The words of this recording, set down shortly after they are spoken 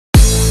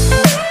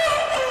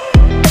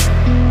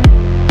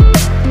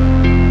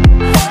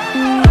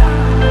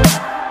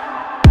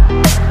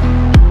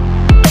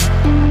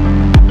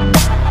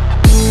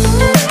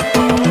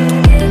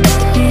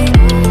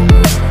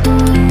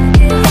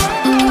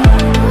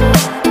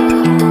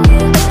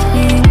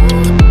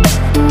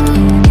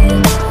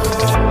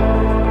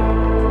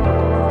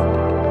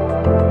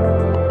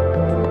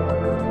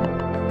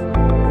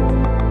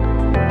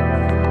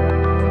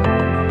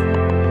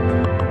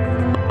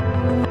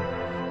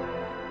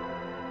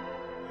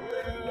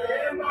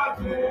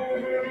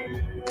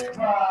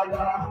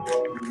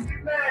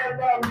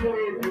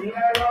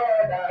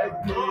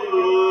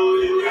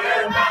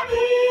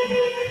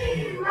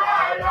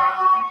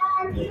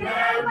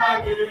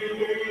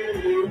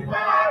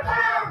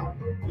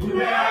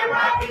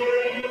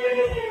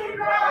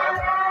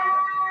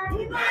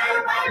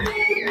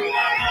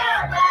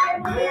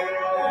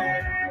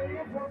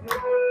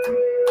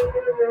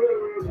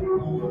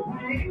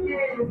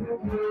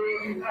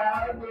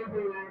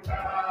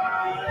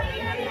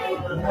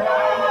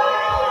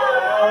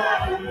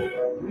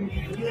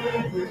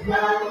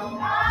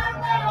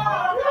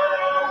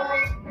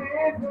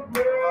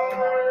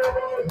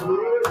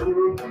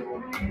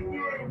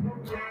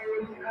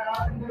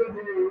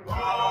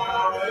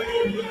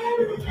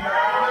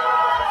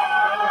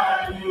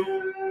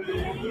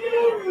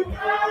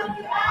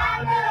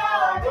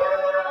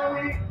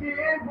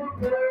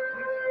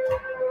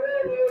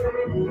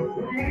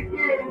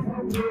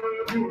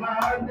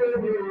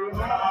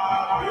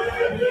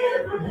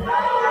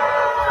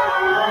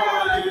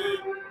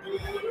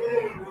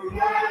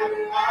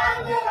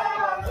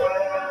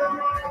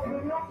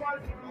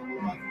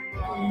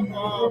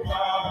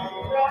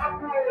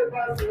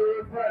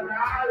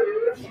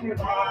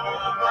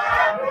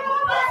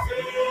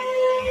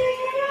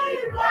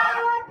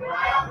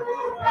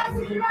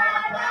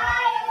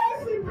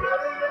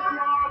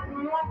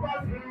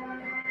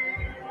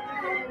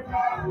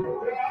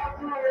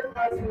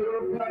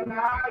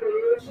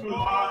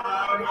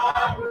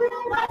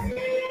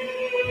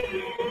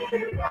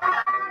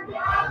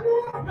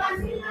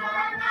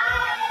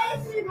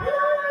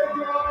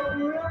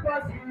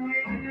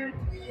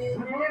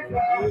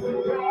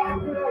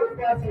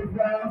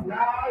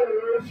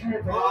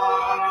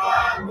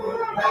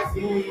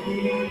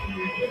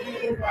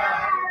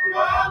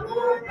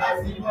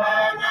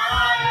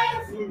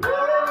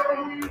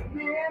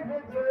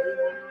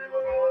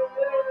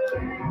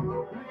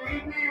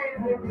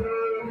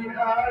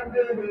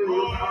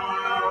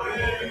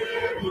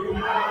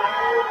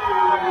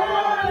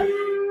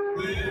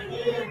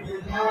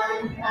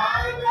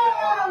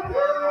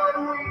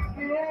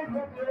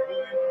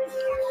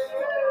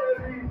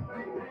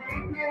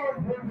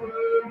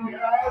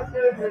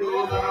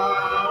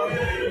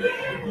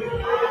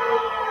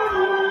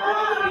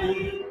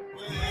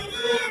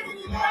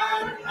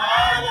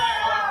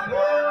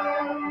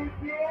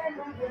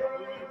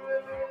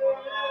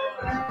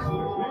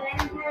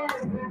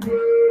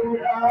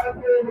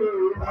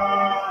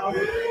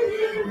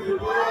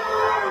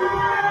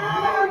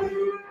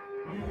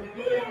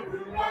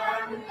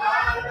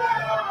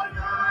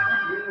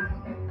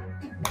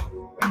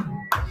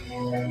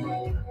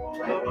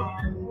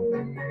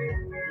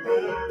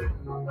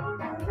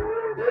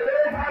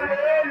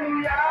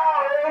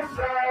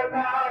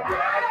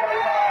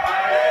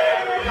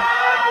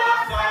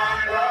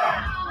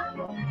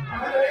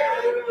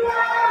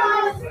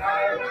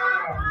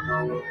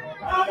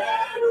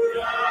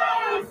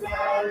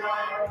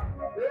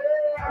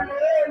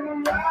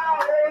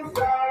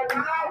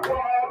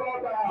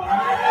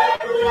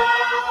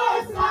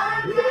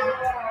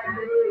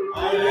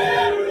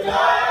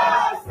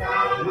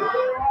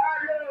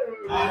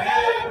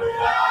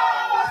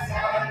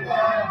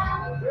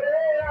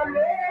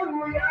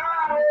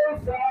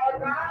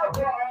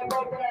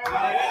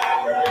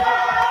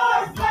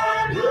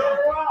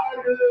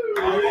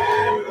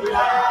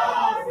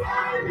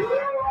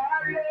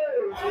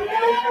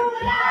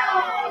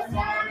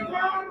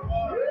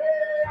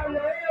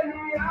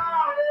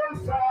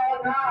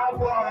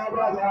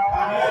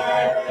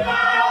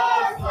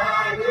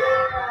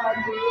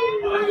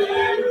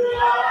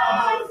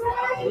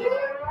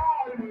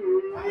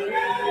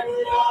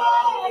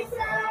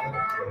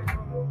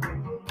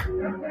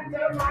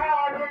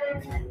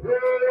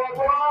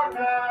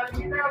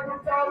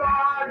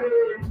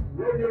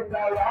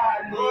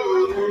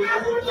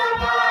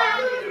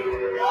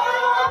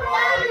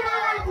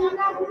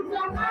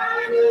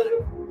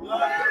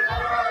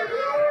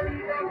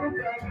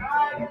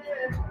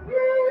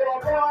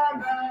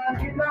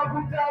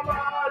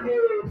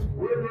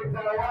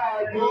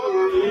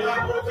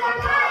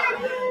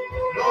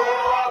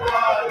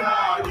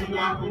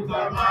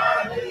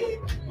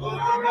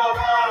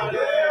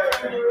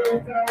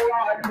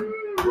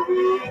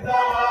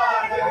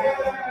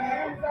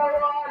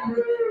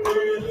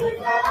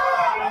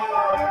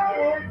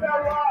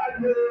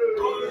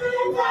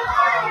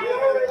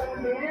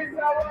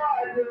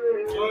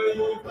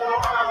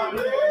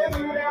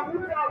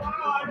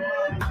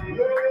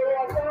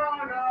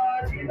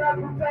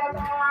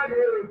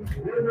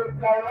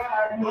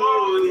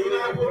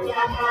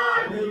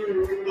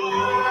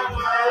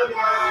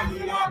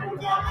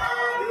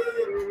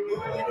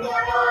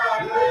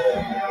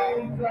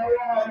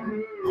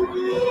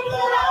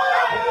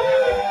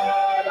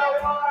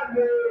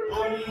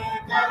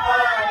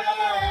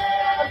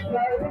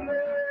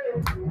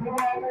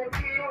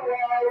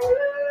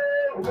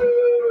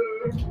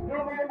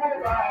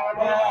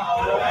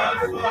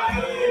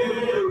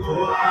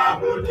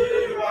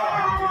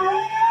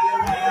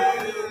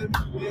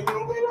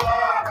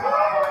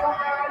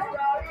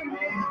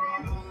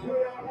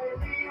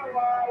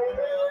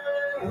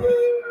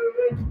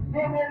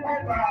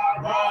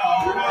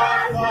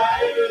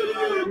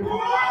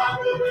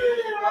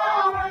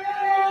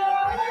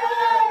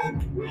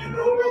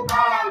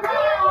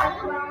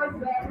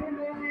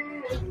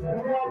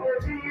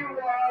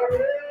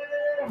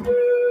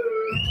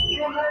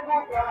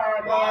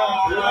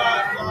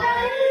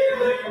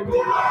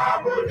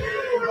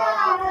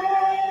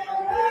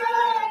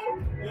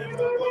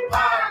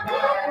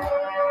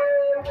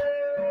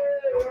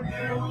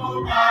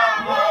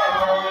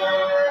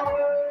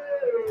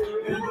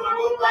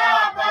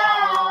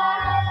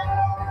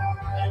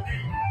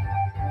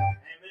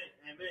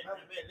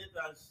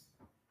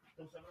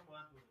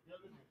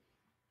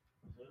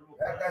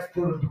Let us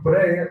to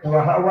pray to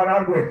our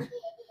language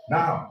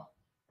now.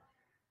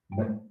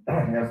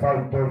 Nyasaye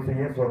mpenzi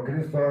Yesu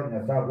Kristo,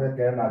 Nyasaye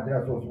weke na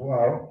jira sosu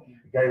wao,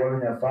 ikai wale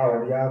Nyasaye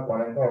oria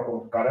kwalenga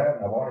okukare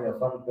na wale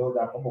Nyasaye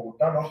ndoda como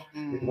gutano,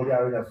 itukuria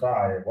wale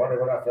Nyasaye, wale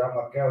wala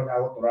sema keo nya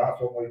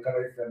oturaso mo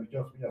ikara ise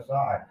michosu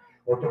Nyasaye,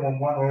 otomo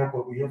mwana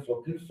wako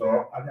Yesu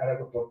Kristo, anyale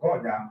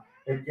kutokonya,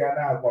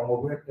 ekiana kwa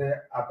mobete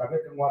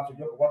akabeke mwasu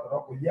joko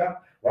kwa kuya,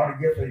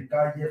 wale Yesu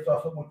ikai Yesu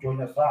asomo cho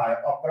Nyasaye,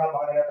 okra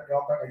magana ke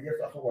okra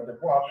Yesu asomo de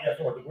kwa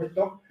Yesu de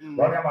Kristo,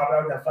 wale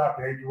mabao Nyasaye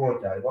pe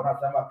ikiwoja, wana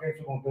sema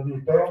kesho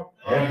mtudito.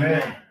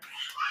 Amen.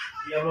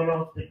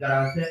 Diabolo te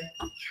carance,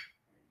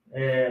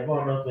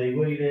 bueno, te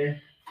digo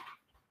iré,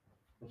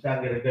 o sea,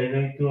 que el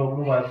caído y tú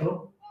un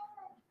vaso,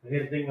 que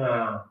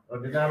tenga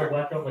ordenado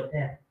guacho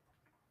cotea,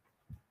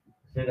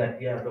 se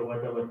gatía lo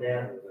guacho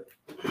cotea,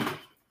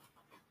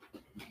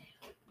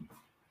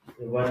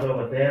 el guacho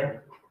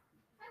cotea,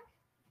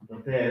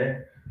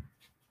 cotea,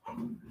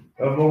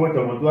 el mogo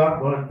como tú has,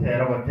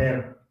 cotea,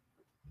 cotea.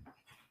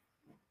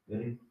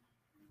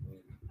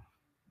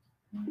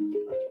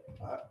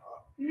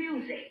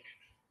 Music.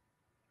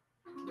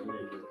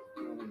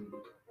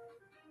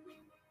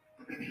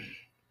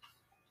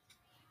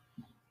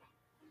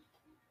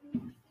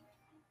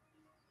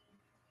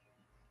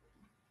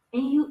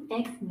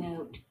 AUX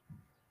mode.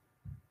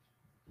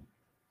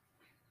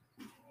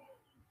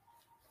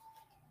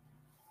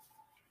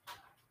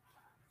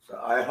 So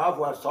I have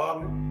a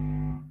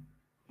song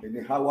in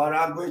the Hawa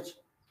language,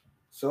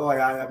 so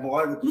I am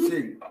going to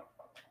sing.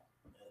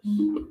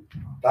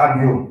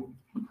 Thank you,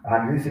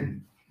 and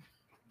listen.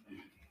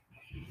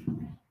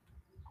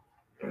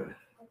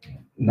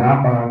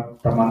 Namba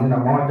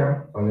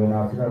 81 walio na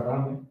hasira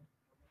dhambi.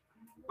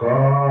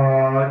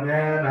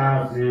 Konye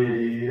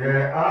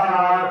nasire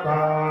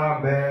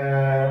atambe,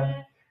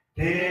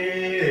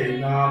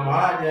 tina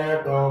maje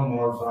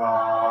tomo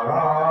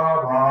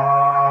saraba,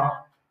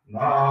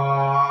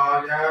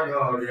 nanye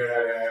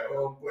noriere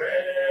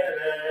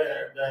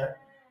ukwere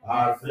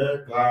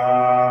aseka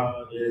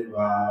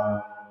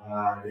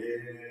divari.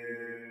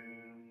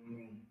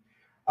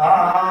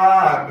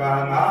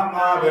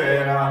 Akana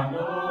vera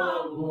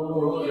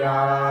nuya,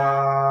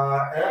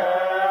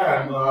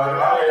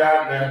 emoraya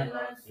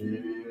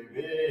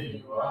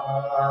nesibiwa,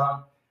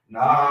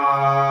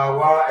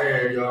 nawa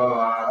eyo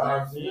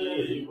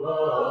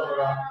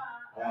asibora,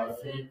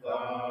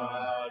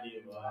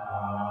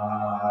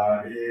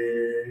 asikarivari.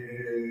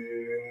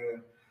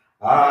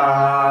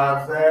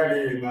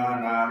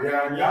 Aselimana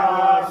ya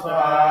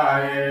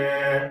nyasaye,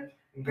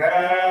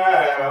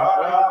 ngera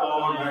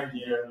mona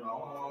nyeno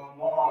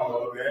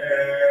more,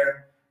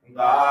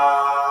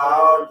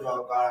 ngao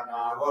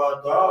chokana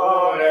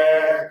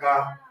gotoreka,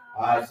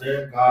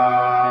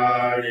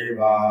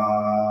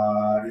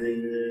 asikarivari.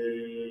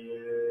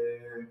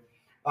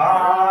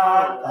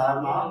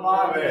 Atamama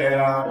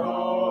vera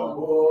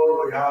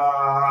nobuya,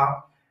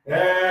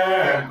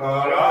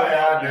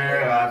 ekoroya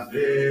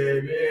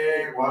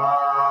negasibiwa,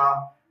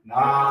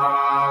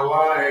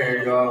 nawa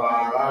eyo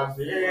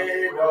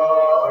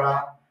agasibora,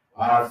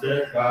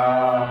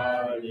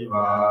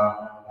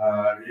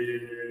 asikarivari.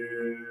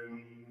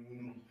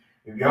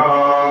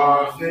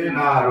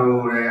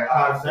 Vyosinarure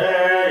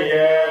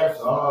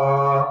aseyeso,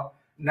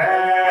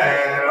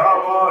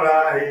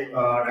 neromorai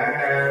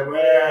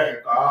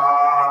oreweka,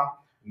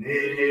 ni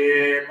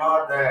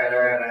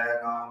moderere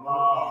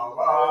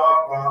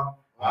namogaka,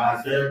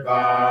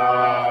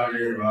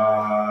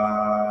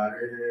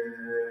 asikarivari.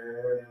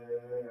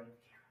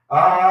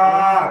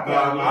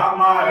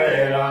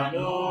 Akamamarera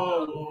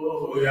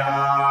nuya,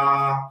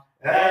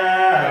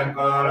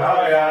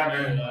 enkoroya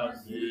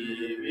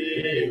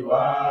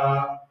negasibiwa,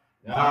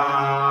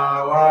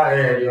 nawa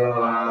eyo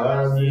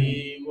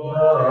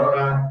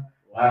agasibora,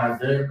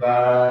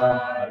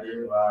 asikarivari.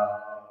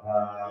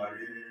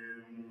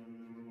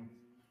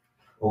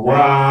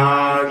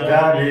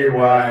 Wajani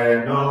wa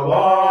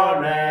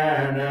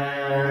enobonene,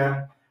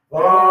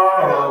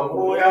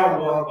 kuya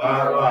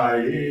mokarwa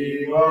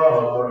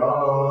ioro,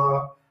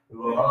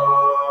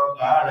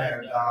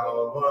 wokareka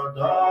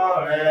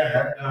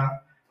obotoreka,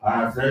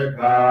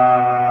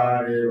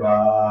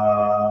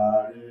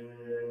 asikarivari.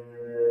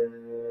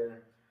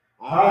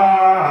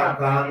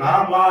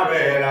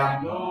 Akanamavera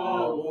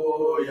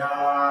nubuya,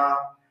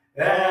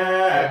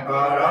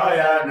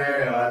 ekoroya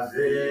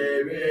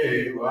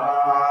negasibiwa,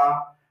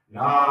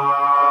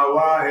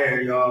 nawa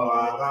eyo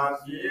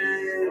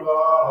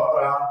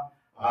agasibora,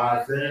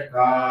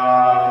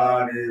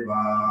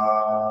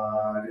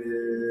 asikarivari.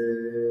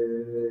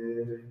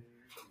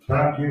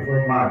 Thank you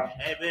very much.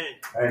 Amen.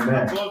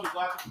 Amen. Aplausos,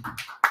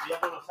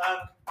 Diamono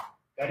sana.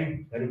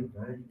 Karibu.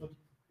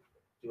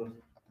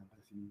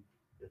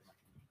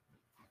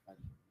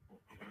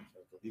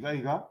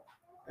 Iga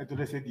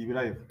etule se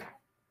dibira yo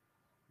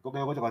ko ke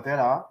ko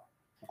katera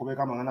ko be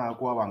kama ngana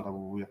ko abanga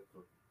buya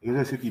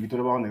ile se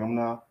dibitore ba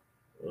ngamna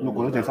no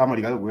ko je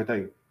samari ga ko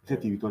tai se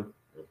dibitore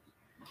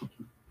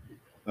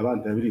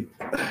abanta biri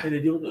Ele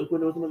dio ko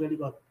no tuma gali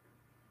ba.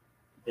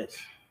 Yes.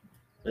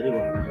 Very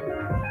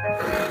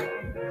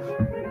good.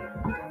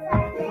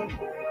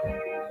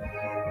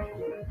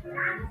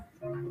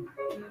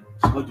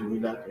 What do you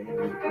mean that?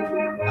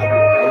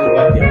 Abu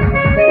Bakr.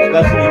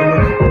 That's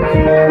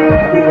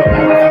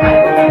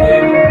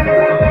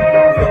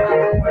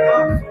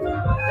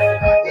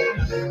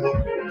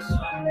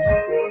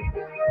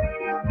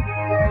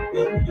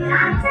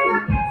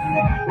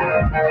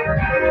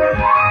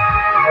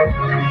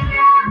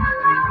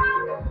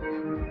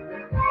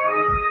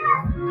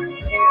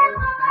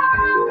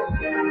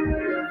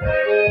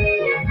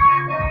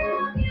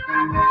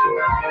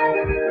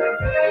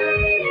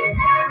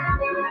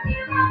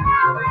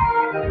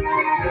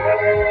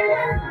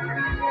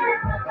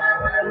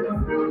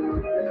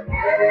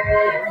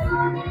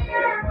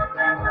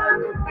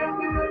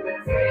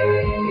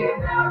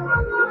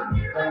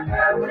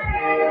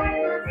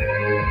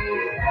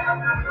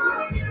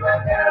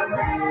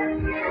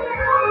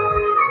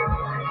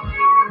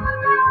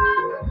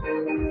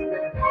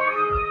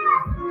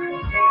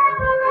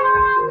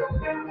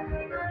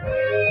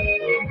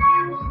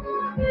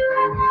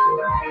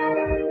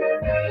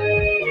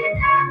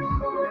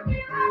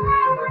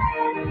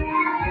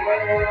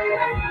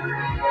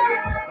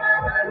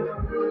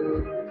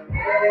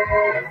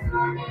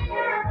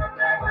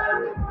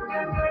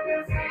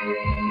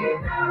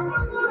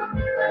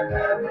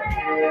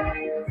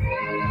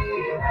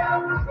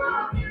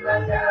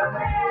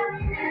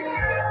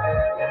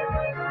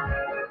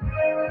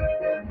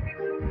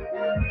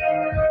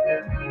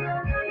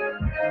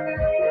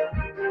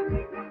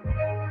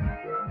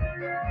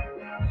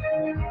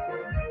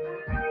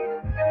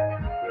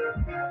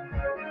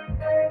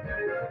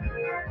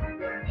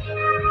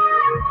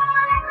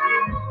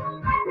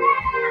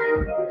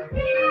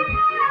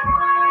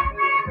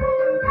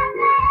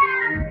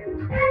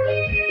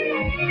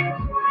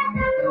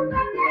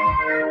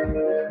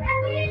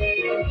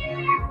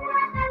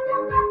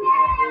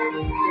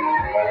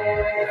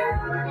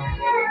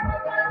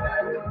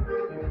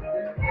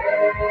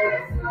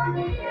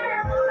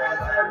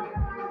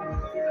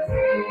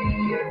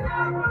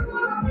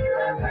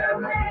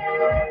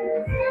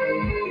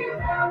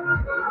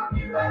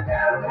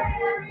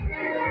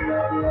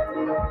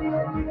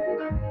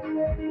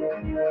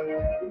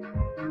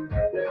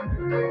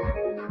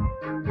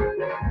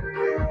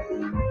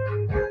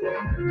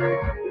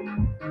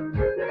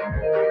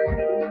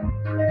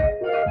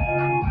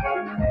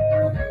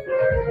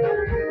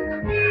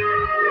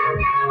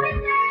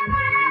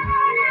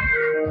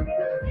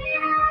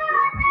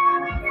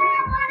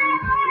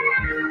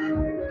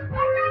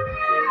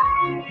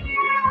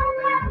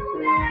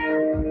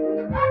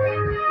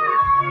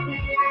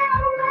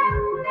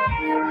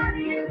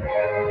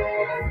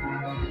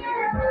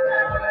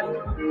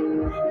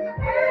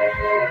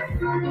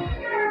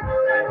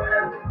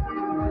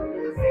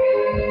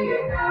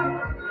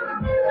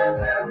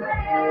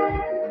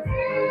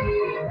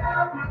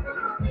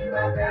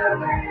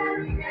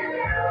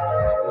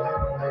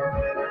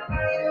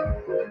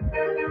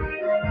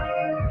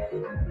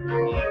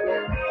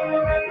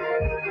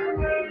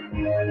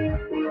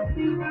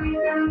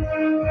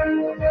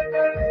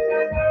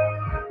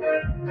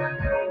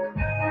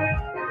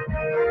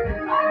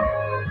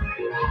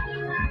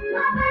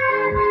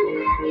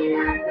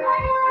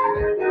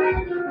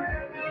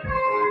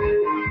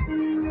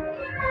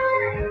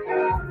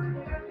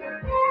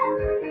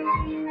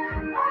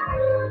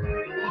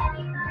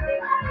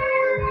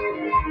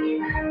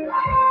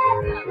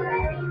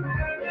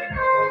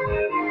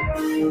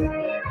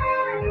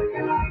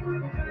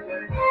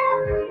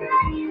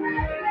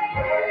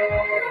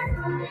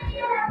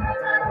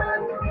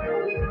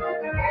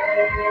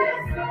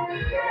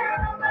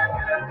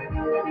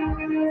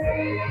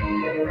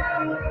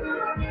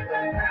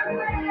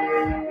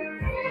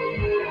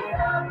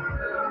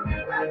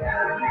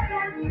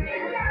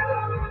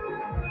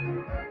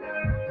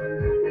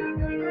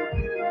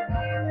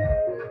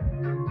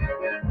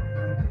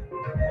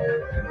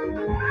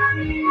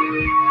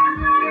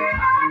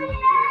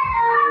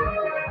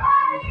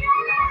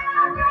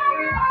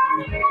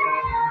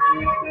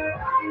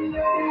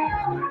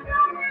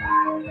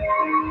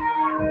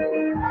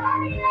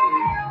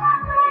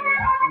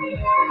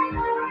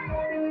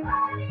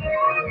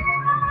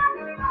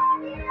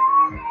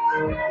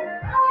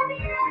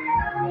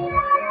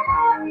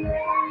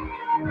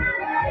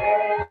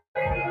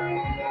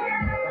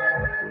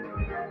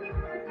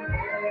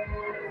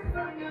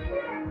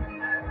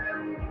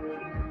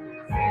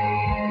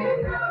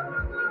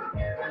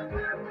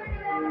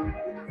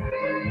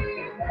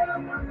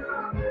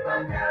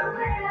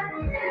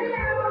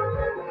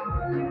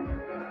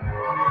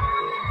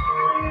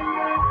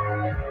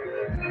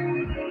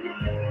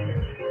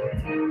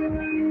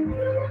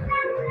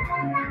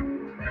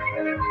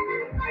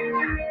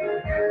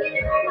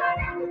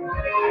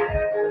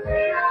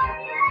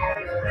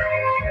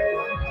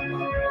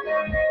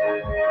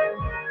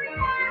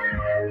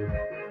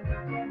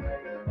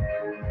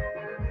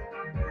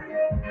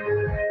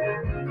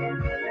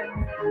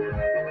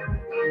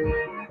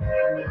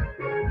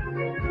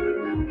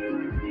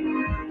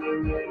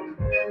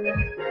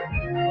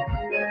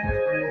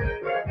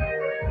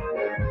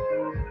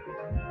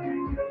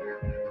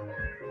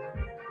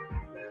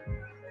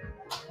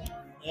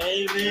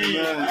Amen.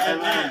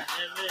 Amen.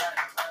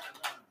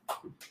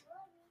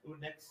 Who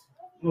next?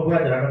 Go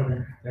ahead.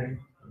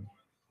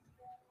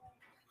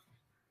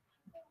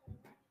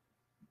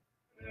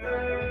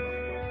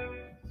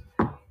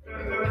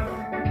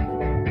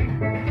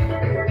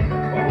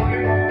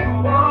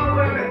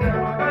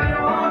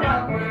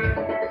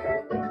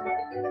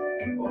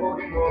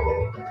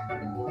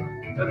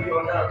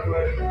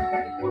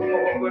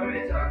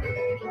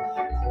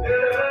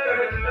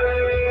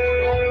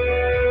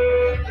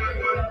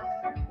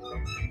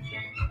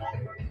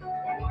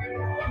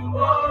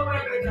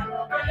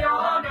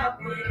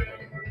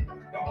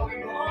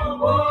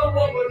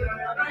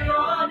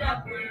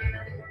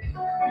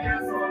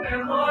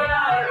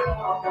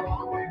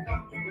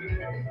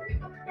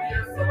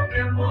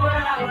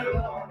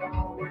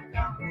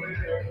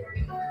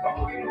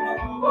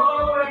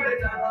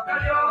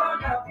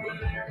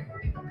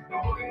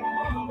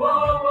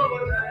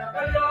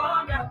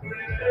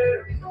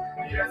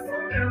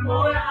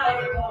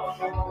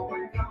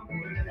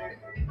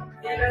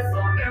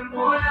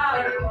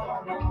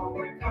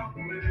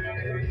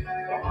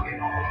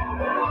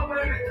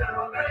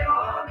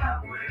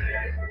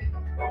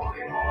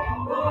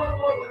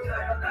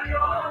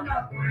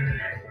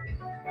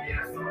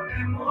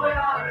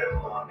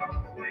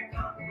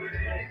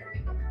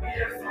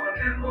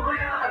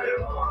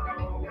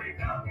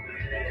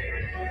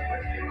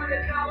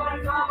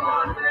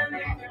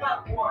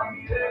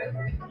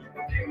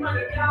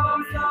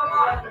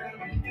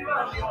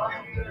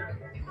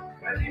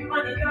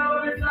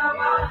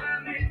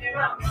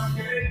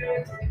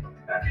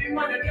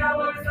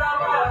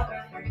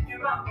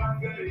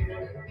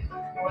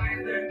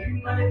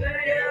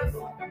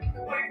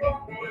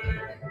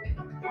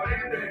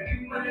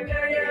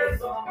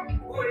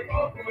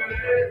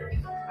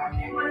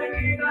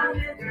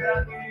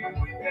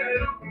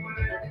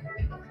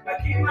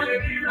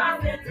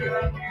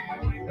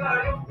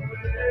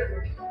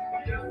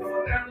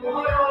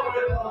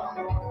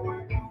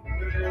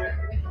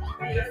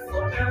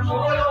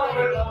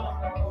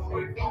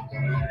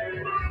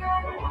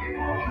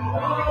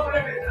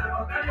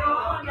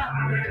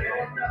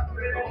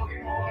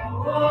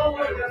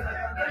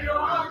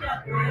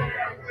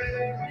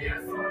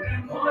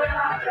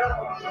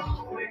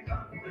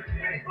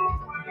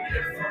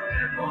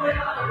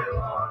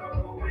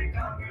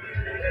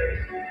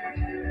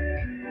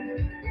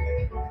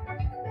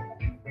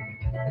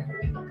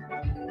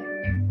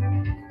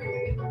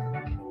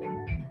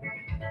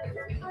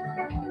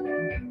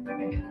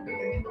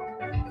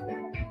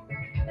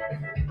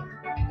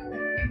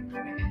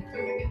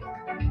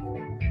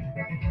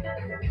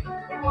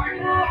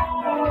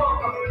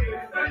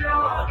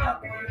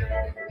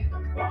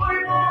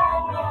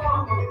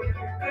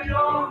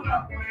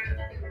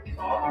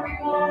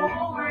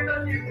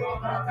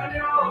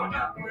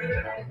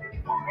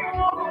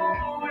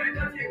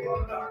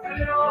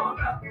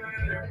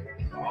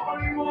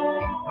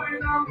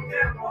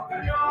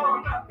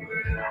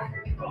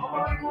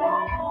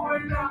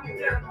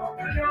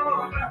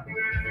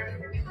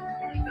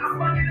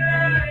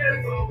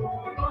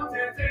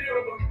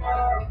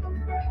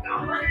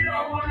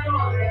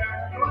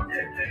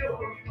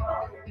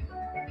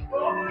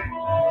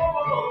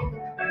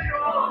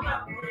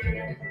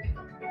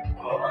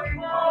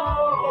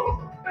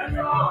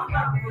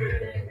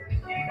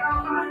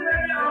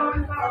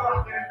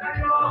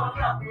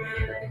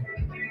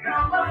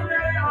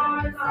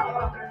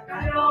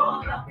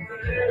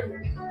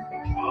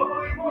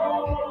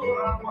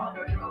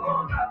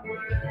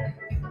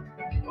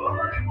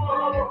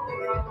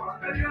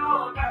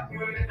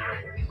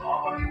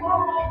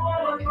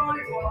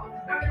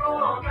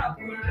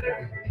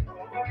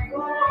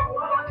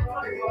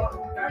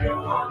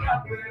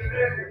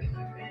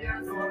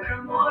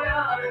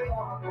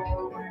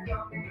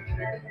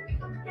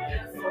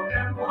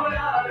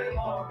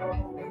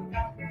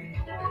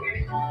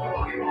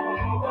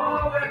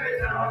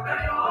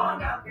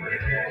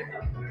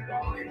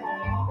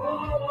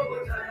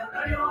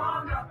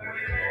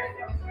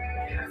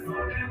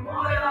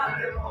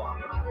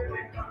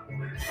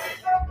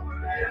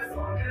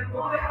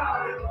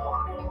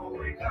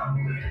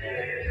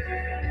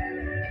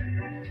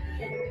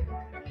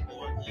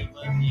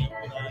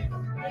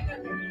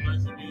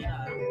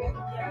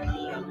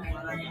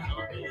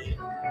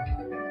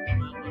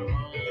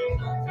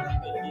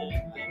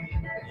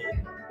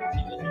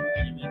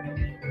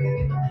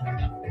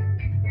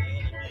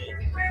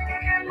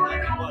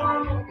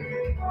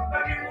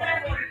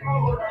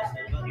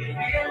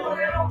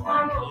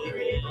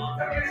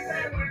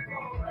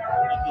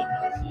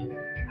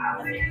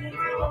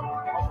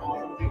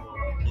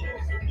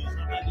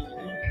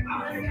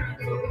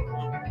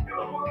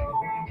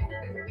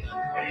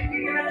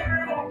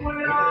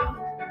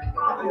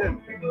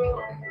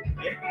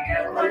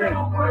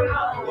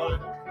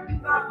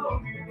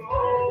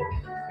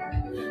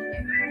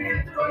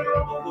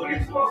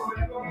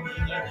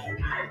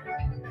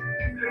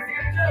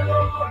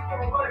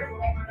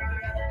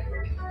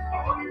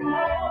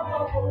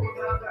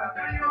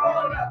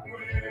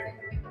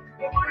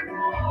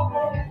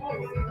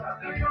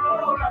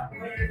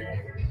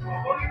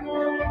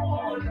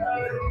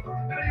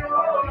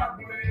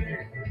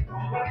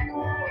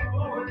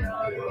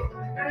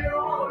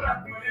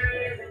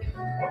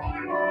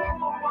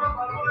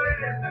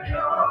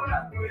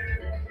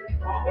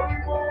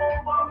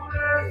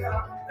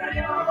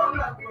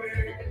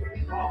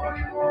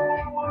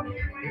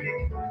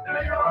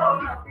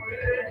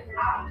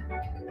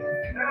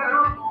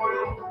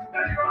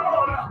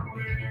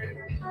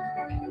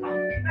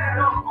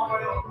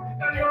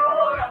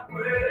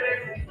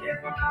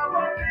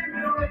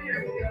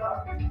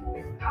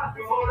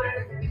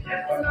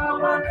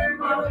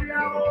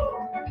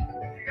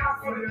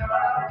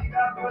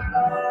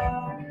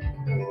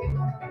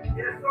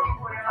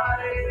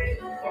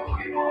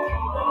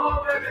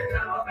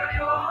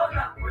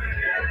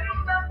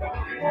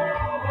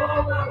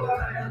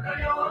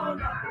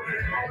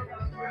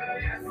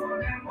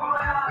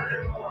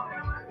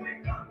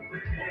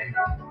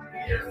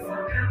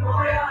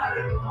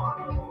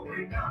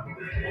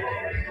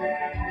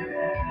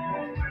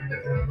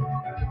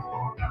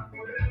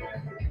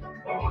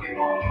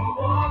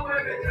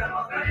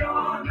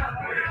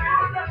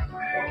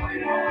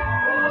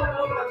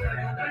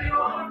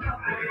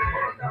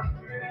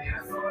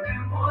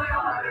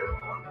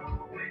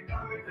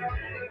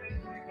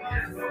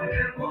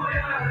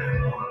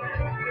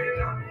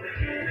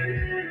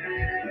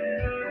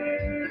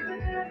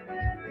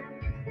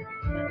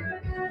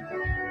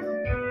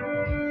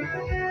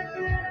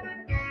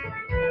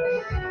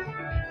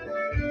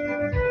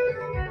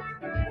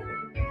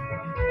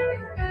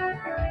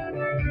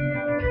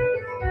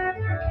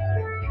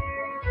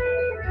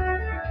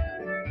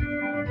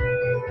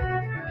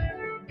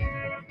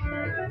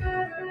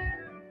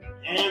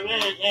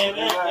 Amen.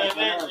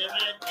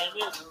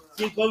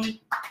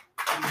 Sikomi.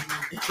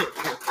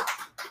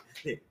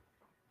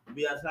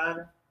 Bia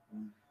sana.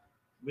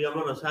 Bia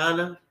mono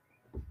sana.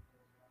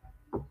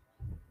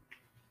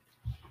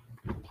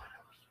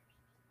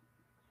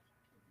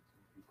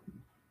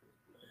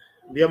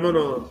 Bia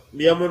mono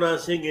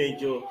asinge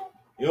hicho.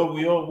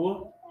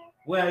 Yobu.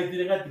 Wewe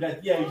haitile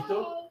katikati ya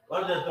hicho.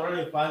 Wanda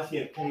torane fasi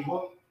ya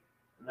kaibo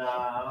na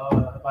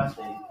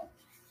fasi.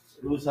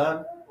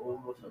 Lusan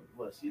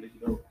wasile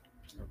kidogo.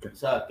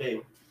 Sawa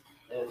kaibo.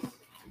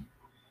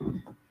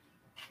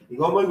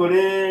 Igombo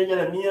igore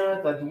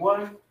Jeremiah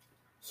 31.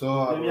 So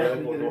I would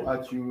like to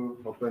ask you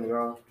open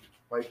your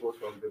Bible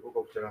from the book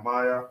of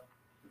Jeremiah.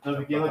 So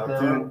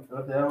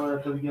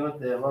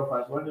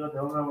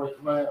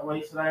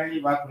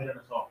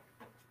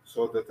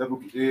the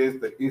topic is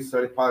the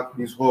Israel part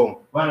is home.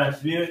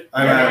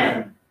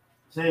 Amen.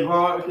 Say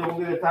God,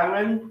 the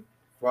time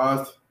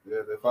First,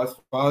 the first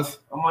verse.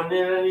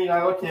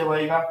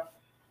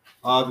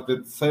 At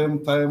the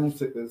same time,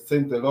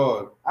 same the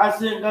Lord.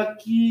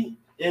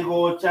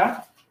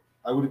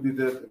 I will be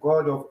the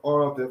God of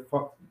all of the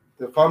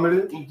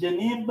family.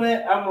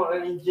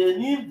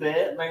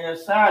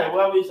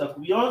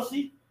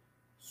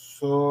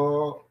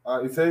 So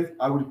it says,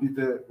 I will be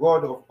the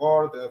God of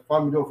all the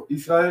family of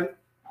Israel,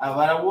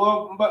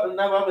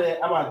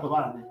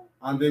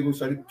 and they will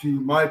shall be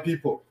my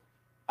people.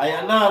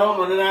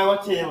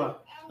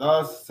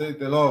 Thus says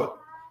the Lord.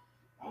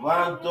 The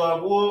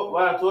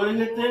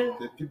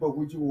people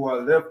which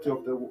were left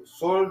of the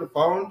soul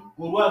found,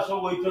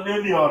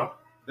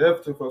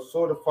 left of the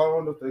soul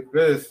found of the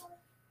grace.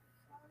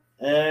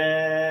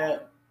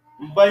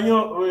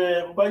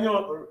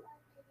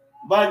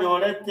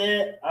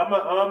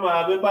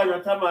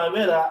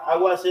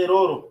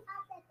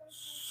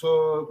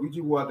 So which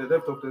were the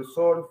left of the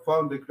soul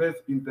found the grace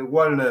in the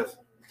wilderness.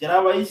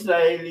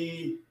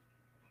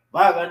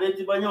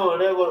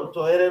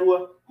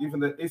 Even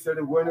the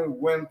Israel when he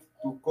went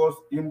to cause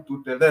him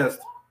to the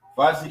rest.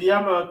 Verse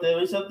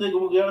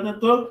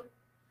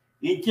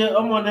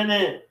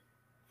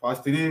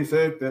 3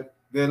 said that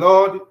the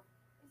Lord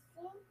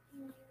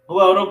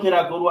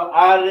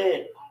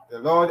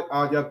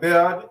are their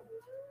beard.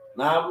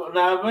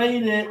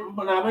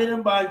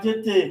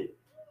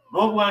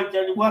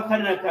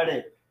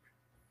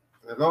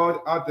 The Lord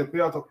at the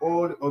beard of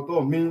all,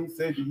 although me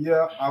said,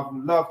 "Here I've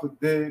loved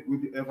today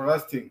with the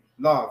everlasting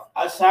love."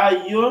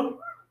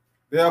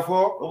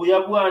 Therefore,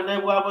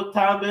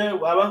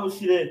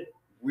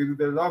 with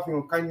the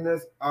loving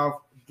kindness I've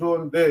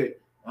drawn thee.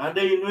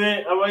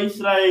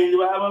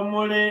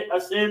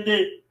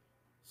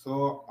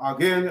 So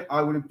again,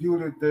 I will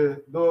build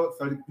the Lord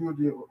shall build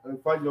the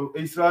family of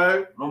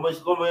Israel.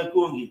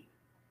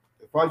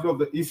 The family of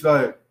the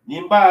Israel.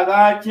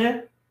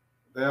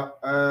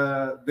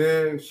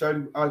 They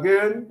shall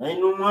again.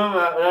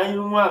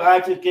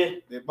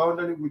 The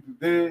boundary with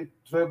the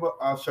trouble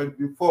shall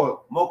be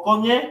full.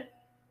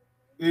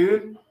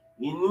 In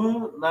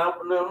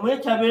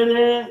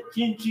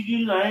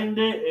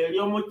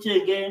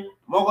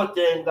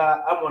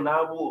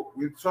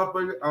with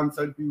trouble and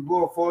shall be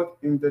go forth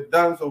in the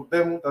dance of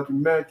them that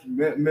make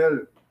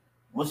merry.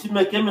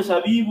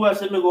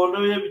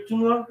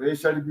 They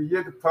shall be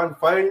yet plant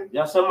fine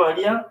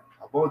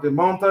about the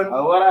mountain,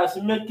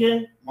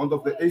 mount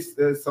of the east,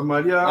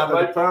 Samaria, the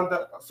plant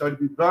shall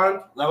be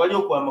brand,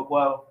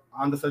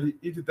 and said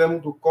it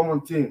them to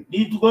common thing.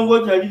 Di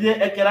tukongo chalize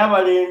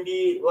ekeraba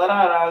lendi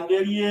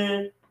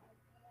wararangerie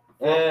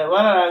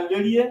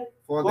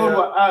For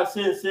korwa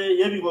sense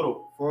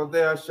yebigoro. For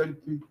there shall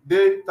be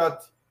day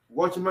that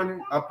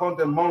watchmen upon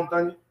the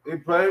mountain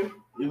Ephraim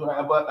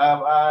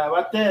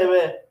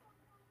Batebe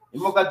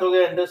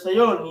imokatogende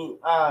sayoni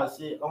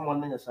si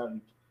omonenya sabi.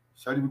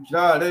 shall be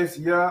clear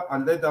here,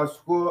 and let us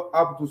go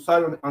up to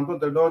Zion unto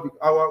the Lord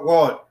our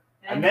God.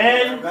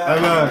 Amen.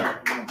 Amen.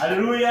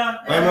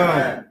 Hallelujah.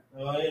 Amen.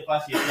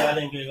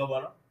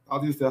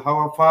 That is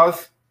our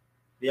fast.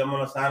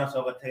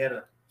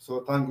 So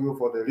thank you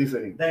for the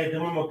listening.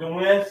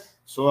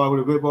 So I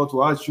will be able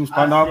to ask you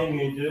stand up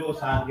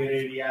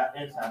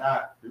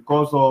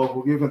because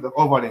of giving the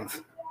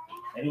offerings.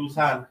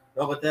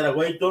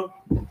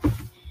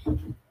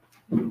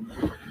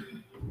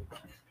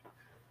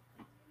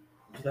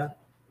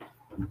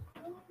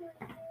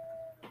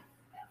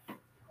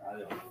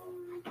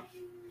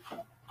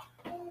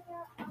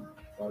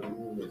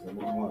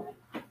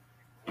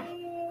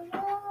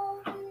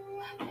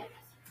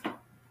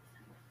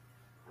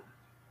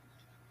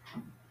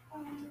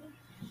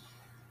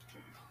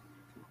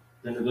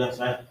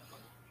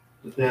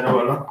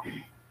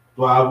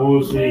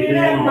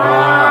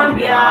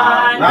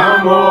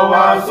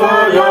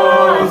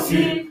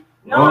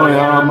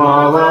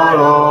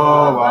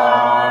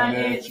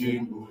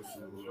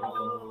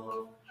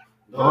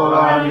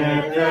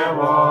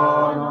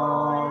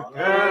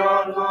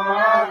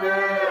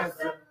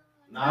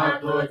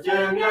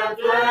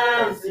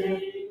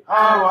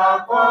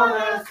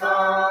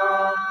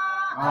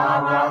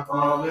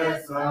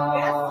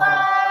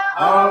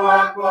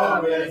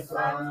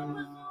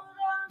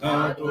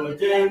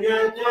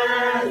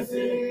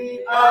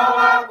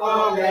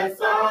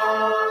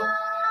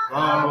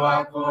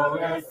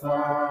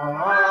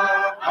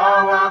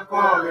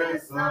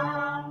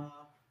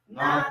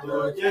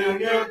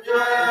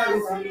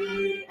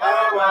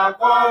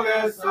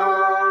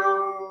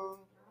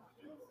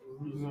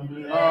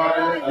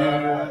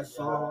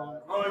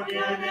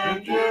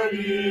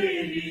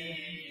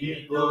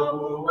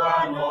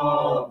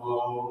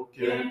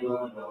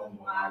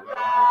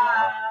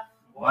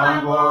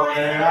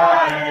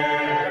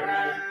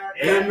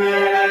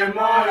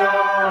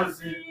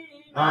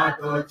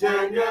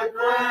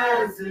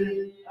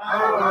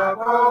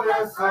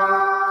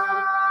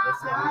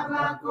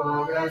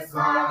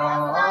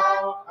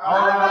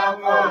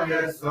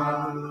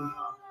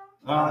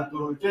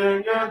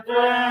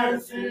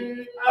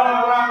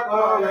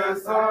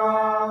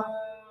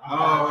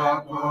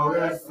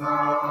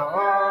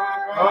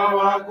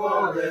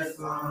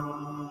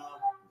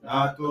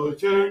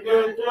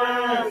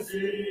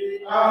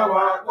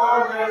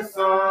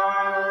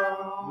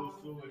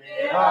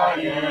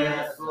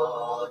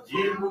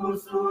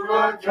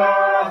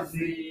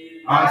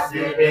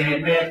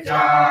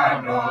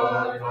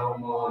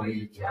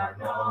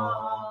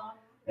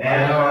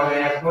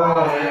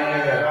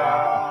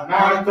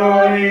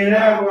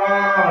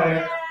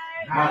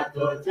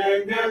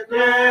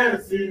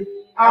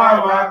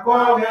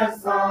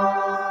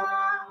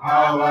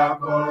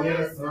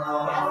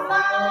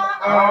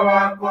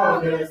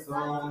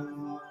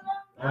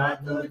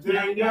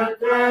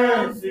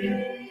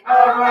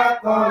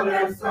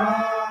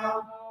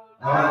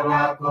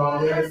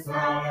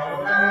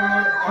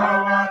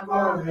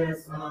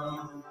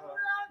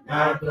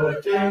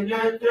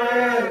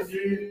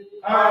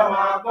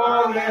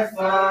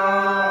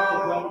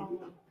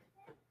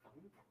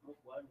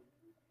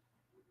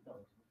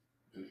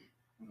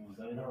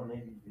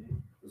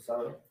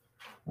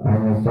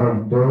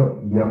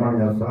 Santo, Yaman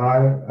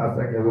Yasai,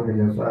 hasta que lo que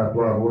Yasai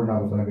tu abuna,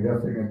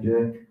 kusanagiria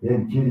sengeje,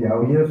 injili ya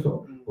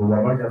Yesu,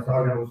 Yaman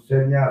Yasai na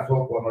usenya,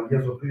 so kwa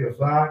Yesu tu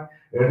Yasai,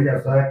 eli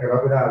Yasai que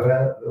rabira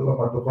ave, lo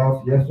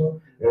matokao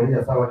Yesu, eli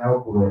Yasai wanya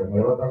ukure,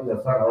 mero tabi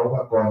Yasai na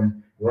oka koni,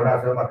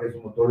 yona sema que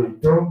su motor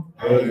ito,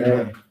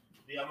 amen.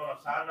 Diamo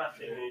sana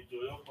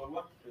sengejo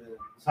korwa,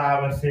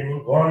 sawa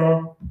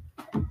sengono,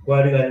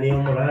 kwa liga ni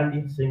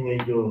umurandi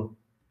sengejo.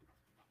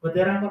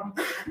 Kotera ko?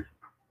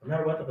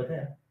 Onar watu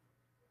kotera.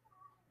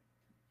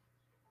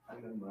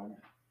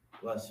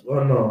 Was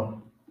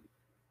ono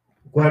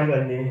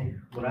kwani ni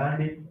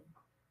murandi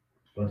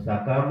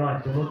wasakama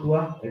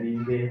tumutwa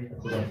elinde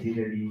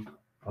kurasile li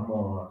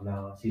amo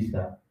na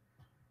sister.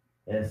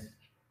 Yes,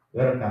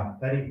 welcome.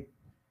 Karibu.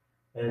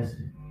 Yes,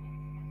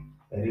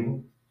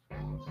 karibu.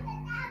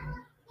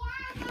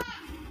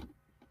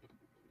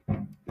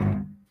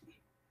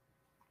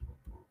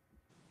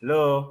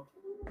 Hello.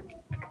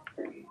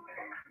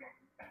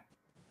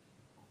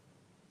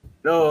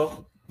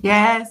 Hello.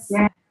 Yes.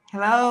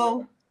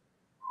 Hello.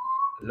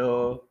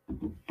 Hello.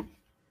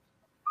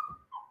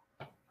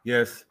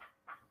 Yes.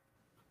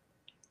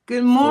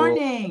 Good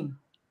morning.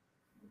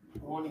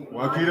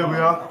 Wakila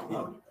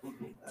buya.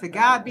 To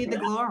God be the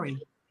glory.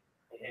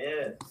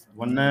 Yes.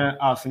 Wanne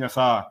asinya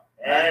sa.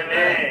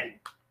 Amen.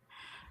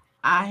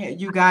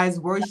 You guys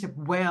worship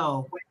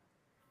well.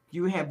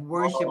 You have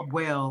worshiped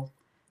well.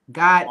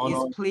 God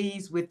is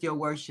pleased with your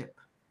worship.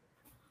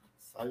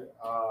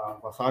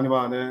 Kwa sani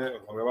bane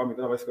wameba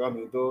mito na basi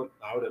mito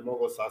na ule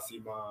mogo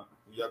sasima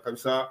ya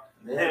kabisa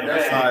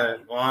sai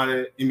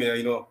wale ime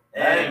ino.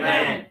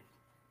 Amen.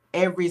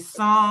 Every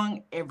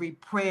song, every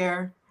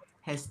prayer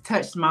has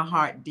touched my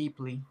heart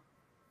deeply.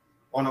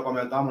 Ona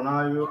komentamo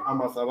nayo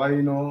ama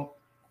sabaino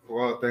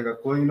kwa tenga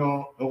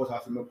koino mogo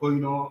sasima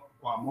koino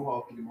kwa mogo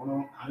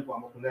okilimono ani kwa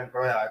mogo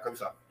lenga ya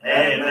kabisa.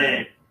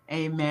 Amen.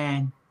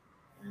 Amen.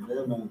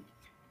 Amen.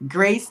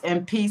 Grace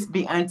and peace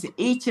be unto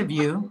each of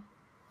you.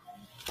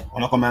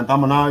 Ona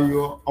komentamo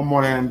nayo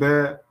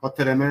omorembe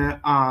otereme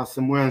a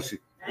semwensi.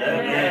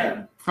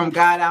 Amen. From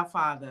God our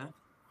Father.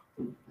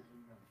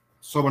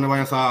 So bane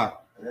banya sai.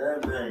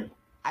 Amen.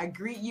 I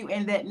greet you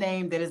in that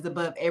name that is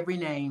above every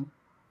name.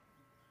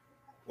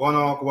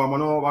 Wana kwa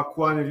mano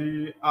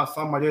wakwaniri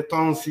asamale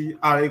tonsi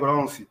ale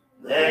goronsi.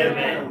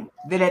 Amen.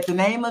 That at the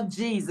name of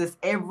Jesus,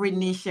 every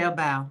knee shall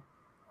bow.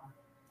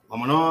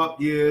 Mamano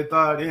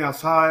yeta le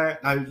sai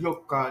na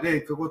yoka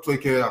le ko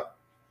toikera.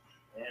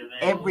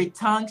 Every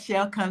tongue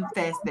shall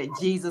confess that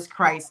Jesus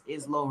Christ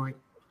is Lord.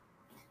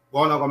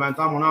 Wana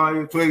komentamo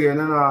nayo twege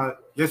na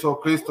Yesu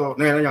Kristo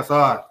ne na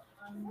sai.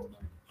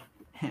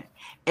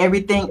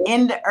 Everything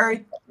in the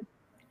earth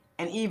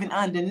and even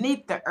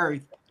underneath the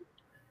earth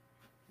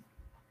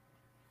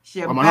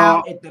shall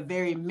bow at the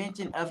very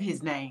mention of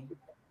his name.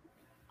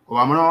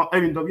 Mamano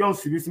ebinto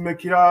byonsi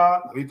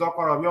bisimekira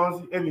bitokora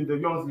byonsi ebinto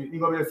byonsi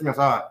ingobe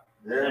sinyasa.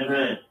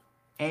 Amen.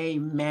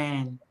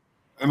 Amen.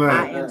 Amen.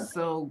 I am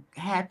so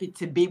happy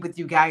to be with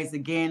you guys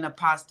again,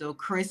 Apostle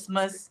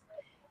Christmas,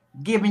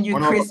 giving you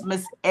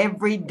Christmas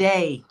every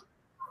day.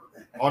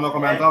 Ono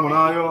komentamo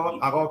nayo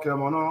agokera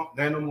mono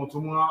neno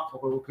mutumwa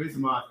ko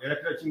Christmas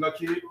elekere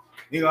chingaki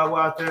niga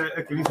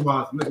wate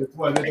Christmas mete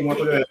tuwa neto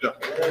motoleta.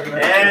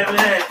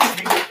 Amen.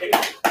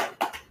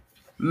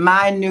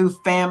 My new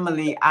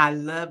family, I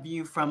love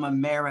you from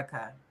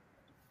America.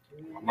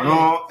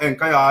 Mono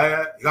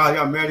enkaya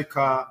ya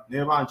America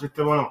ne ba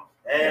nchite mono.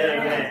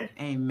 Amen.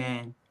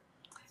 Amen.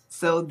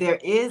 So there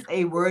is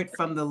a word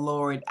from the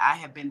Lord. I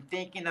have been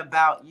thinking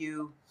about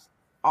you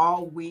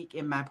all week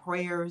in my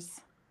prayers.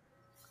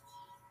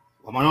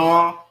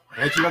 Mono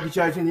echinga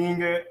kichai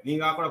nyinge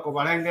ninga kola ko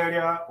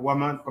balengeria wa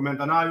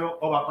komenta nayo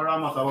oba kola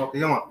masabo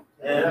kiyama.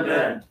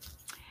 Amen.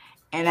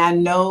 And I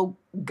know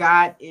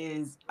God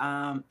is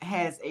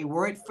has a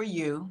word for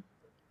you.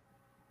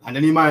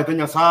 Andeni ma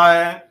etenya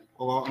sae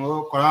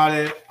ko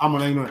korale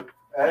amona ino.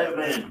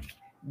 Amen.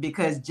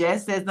 Because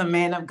just as the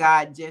man of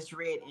God just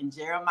read in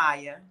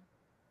Jeremiah,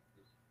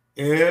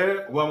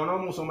 Wa mono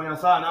musomanya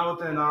sana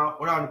otena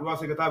ora nikuba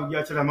seketabu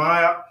ya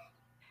Jeremiah.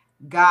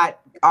 God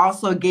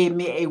also gave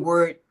me a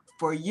word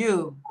for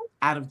you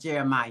out of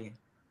Jeremiah.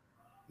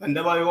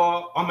 Ndeba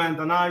yo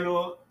omenta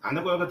nayo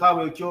andeko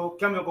ketabu ekyo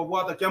kyamyo ko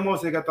bwata kyamo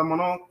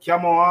seketamono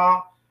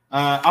kyamo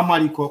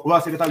amaliko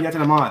kuba seketabu ya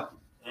Jeremiah.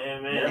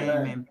 Amen.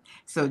 Amen.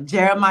 So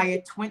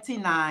Jeremiah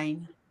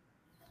 29.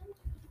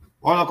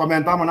 Ona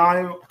komentamo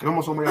nayo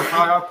kemo somo ya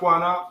kaya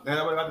kwana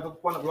ndeba gati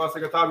kwana kuba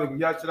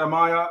seketabu ya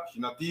Jeremiah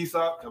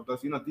 29 chapter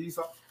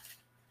 29.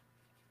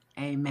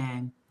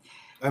 Amen.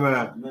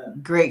 Amen.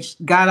 Great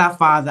God our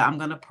Father, I'm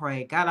going to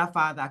pray. God our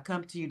Father, I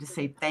come to you to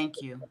say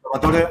thank you.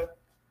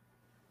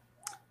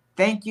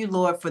 Thank you,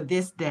 Lord, for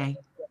this day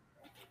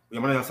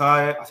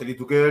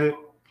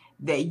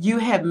that you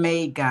have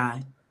made,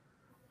 God.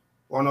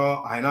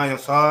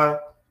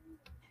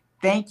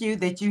 Thank you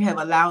that you have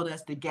allowed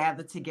us to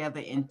gather together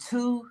in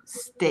two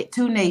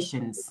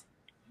nations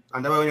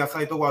under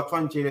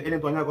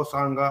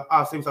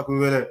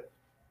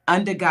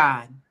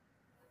God,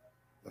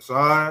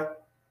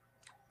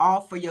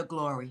 all for your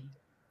glory.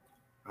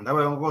 I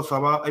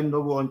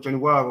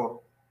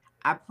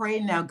pray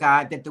now,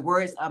 God, that the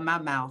words of my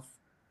mouth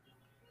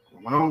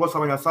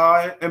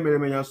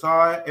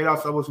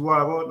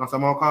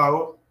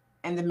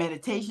and the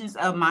meditations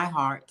of my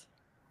heart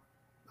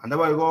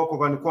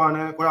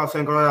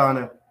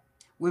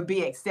will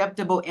be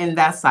acceptable in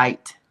thy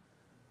sight.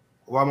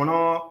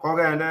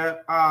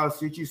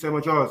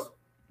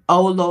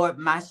 O Lord,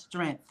 my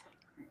strength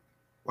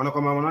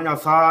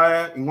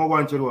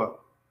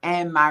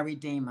and my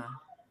Redeemer.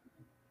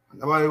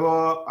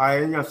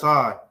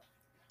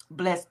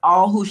 Bless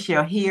all who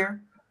shall hear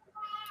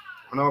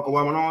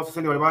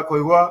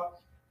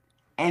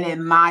and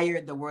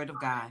admire the word of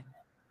God.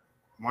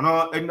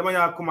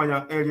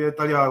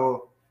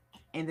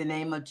 In the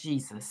name of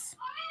Jesus.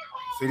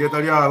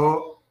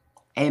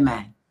 Amen.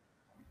 Amen.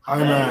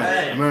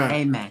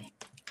 Amen.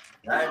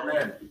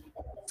 Amen.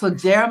 So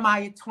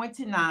Jeremiah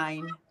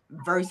 29,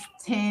 verse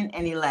 10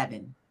 and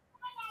 11.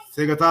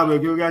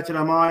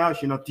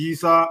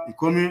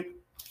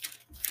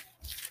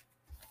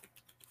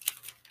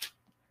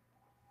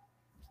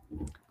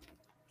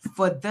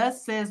 For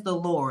thus says the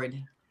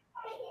Lord,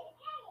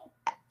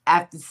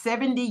 after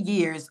 70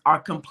 years are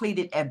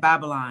completed at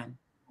Babylon,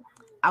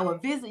 I will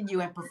visit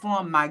you and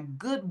perform my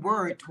good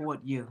word toward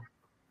you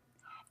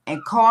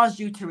and cause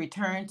you to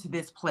return to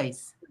this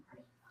place.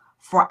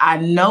 For I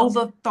know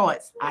the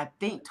thoughts I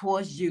think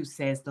towards you,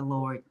 says the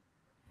Lord,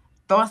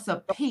 thoughts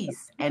of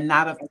peace and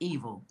not of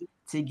evil,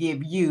 to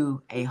give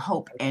you a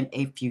hope and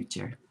a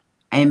future.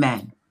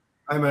 Amen.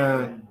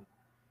 Amen.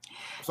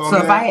 So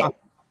if I had,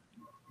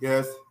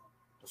 yes.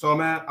 So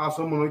man,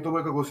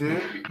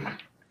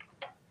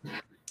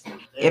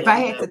 if I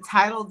had to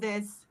title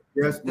this,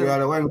 yes, we are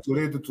going to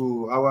read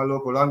to our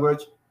local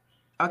language.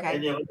 okay.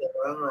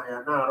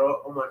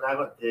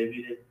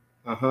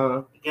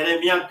 Kene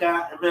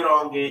miaka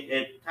emeronge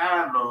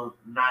etano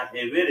na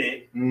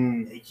evere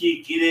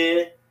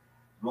echikire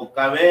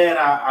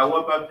mukavera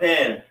awa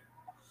papel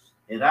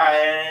era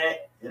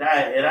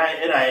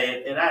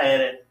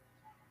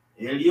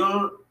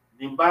elio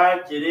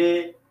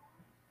nimbachere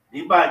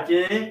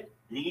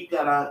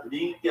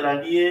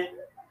nigikaranie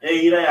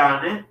eira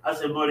yane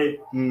asemore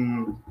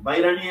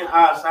bairanie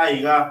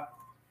asaiga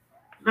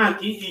na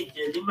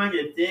kiinche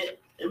nimanyete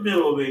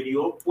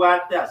emeroberio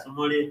kwate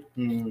asemore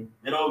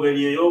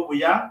meroberio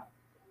yobuya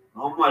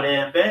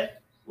nomwalembe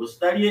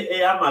ustarie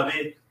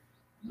eyamabe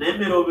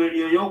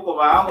nemeroberio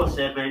yokoba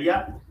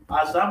agosemeria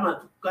asama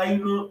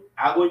tukaino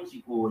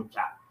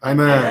agochikocha.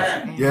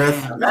 Amen. Yes.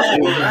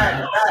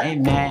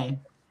 Amen.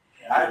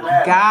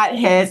 God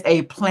has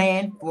a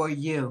plan for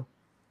you.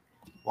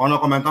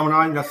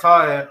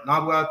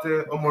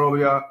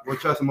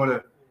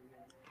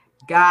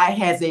 God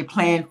has a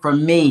plan for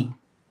me.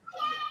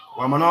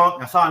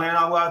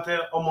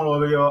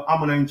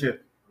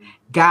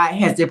 God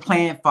has a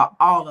plan for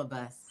all of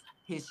us,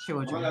 his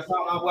children.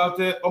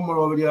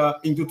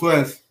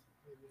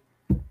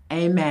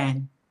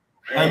 Amen.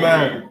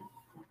 Amen.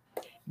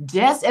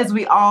 Just as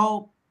we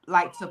all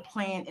like to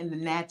plan in the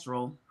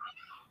natural,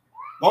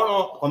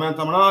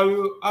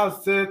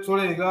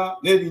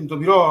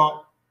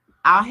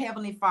 our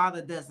Heavenly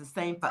Father does the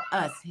same for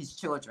us, his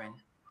children.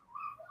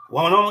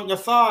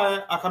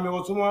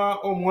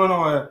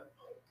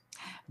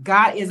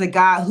 God is a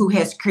God who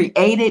has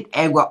created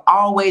and will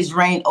always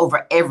reign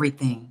over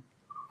everything.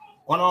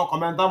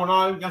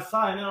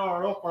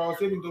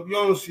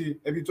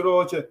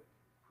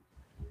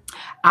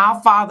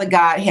 Our Father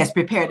God has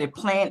prepared a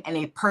plan and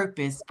a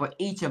purpose for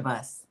each of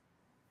us.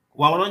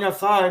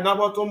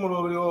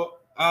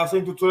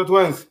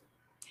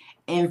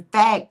 In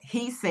fact,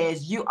 he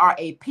says you are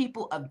a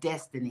people of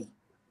destiny.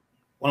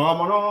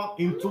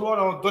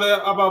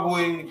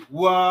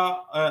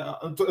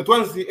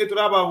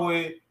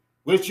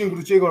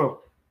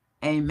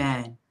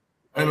 Amen.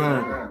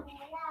 Amen.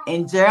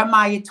 In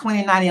Jeremiah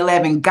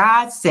 29:11,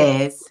 God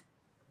says,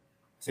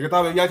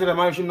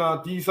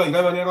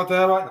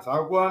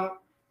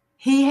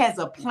 he has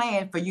a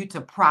plan for you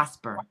to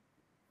prosper.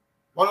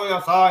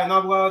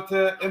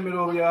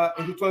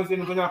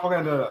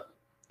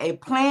 A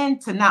plan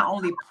to not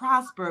only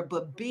prosper,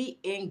 but be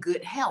in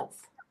good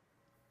health.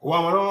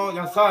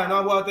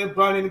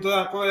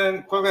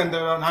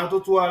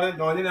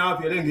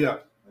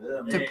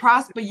 To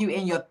prosper you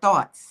in your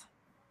thoughts.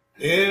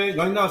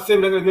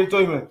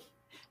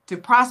 To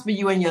prosper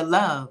you in your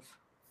love.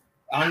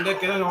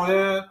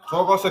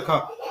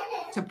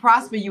 To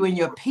prosper you in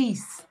your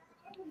peace.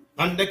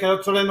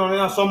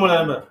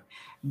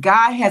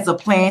 God has a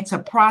plan to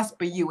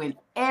prosper you in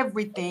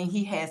everything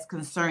he has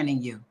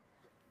concerning you.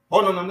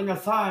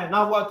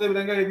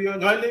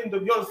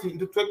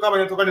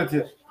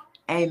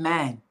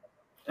 Amen.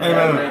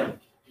 Amen.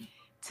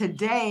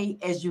 Today,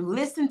 as you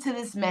listen to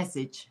this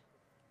message,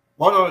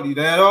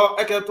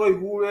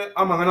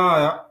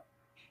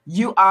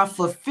 you are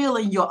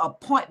fulfilling your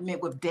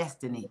appointment with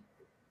destiny.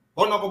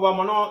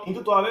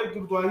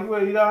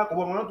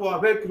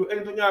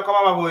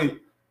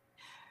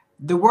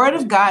 The Word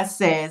of God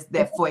says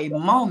that for a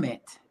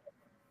moment,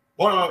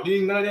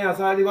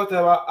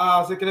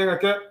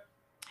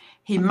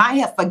 he might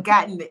have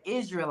forgotten the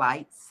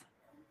Israelites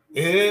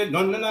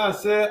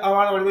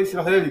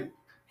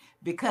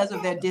because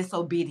of their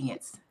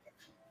disobedience.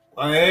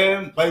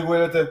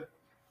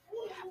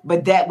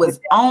 But that was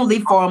only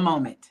for a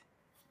moment.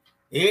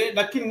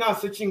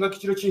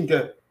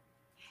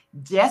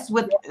 Just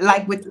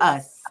like with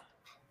us.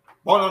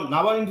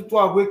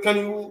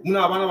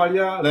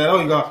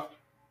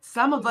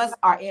 Some of us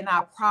are in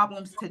our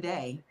problems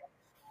today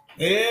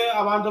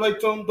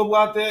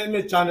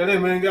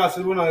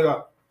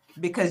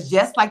because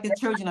just like the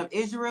children of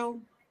Israel,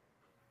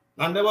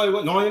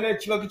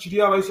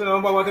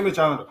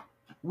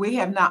 we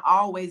have not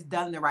always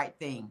done the right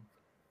thing.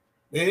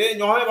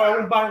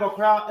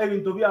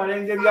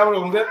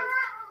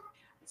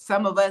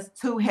 Some of us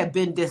too have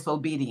been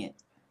disobedient.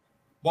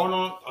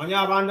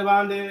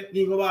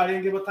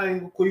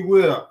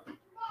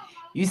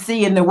 You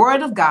see, in the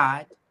Word of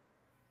God,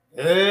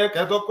 the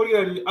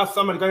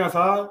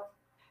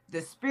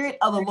Spirit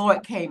of the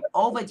Lord came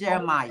over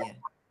Jeremiah.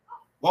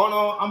 And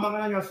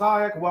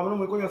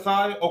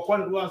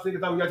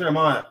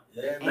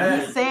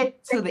he said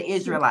to the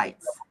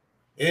Israelites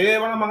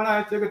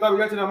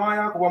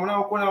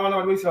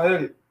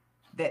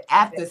that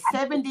after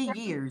 70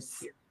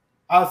 years,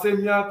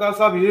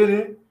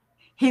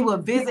 he will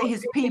visit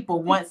his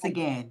people once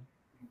again,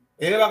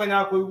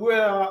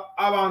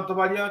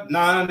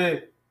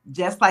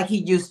 just like he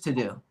used to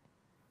do.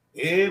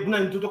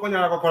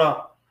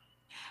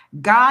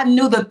 God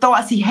knew the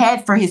thoughts he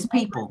had for his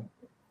people,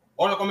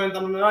 Ona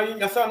comenta nai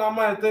yasa na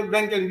mai te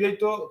blanke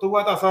vieto to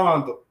wata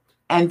savanto.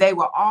 and they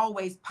were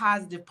always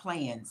positive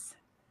plans.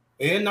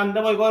 E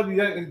nanda mai go bi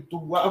tu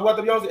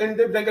wata bios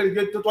ende blanke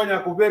vieto to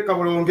nya ko be ka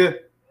bolonge.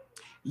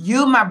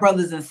 You, my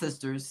brothers and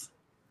sisters,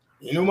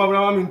 Inu ma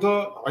bra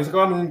minto, ai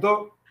ska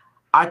minto.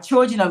 are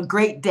children of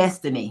great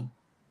destiny.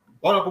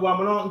 Ona ko ba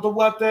mono to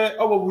wate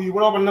obo wi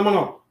bro ban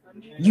mono.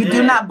 You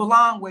do not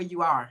belong where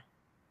you are.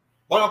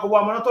 Ona ko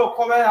ba mono to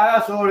ko be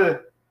aya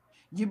sore.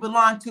 You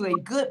belong to a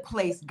good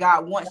place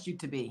God wants you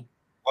to be.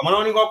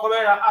 Mono ni go ko be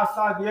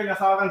asa bi ya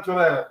sa kan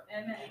chole.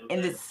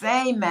 In the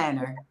same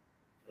manner,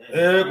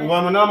 E ko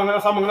ba mono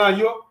mangana sa mangana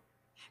yo.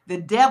 the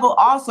devil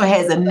also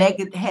has a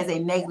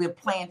negative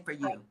plan for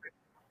you.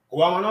 Ko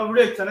ba mono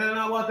bre chane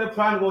na wate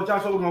plan go cha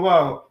so no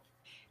ba.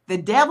 The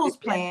devil's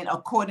plan,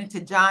 according to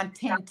John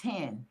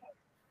 10:10,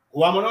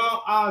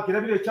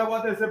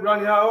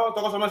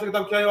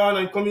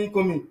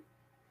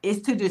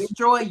 is to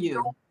destroy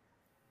you,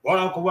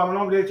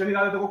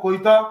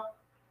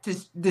 to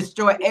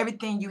destroy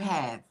everything you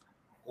have.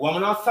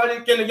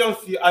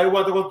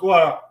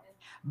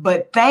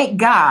 But thank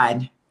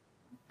God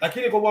that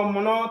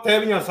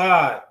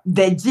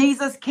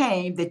Jesus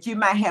came that you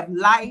might have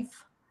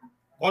life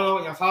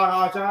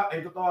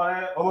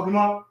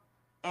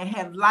and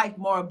have life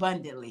more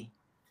abundantly.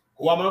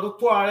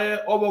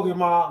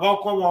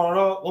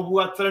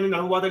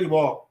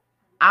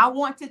 I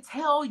want to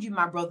tell you,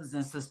 my brothers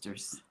and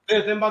sisters,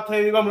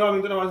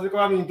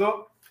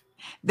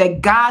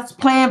 that God's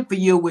plan for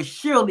you will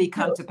surely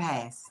come to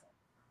pass.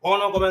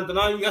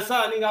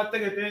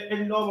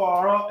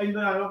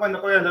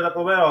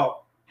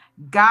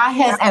 God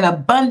has an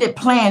abundant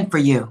plan for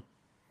you,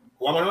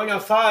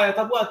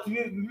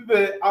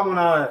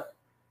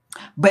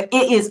 but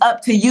it is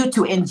up to you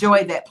to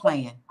enjoy that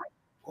plan.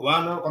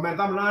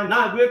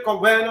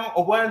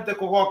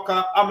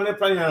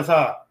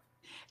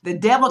 The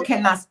devil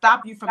cannot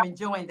stop you from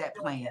enjoying that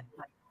plan.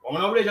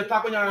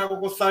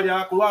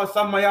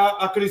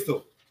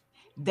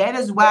 That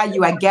is why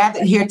you are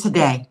gathered here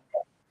today,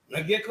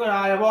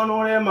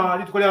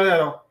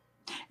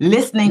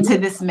 listening to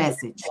this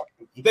message,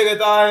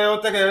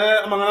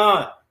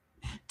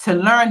 to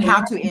learn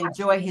how to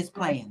enjoy his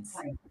plans.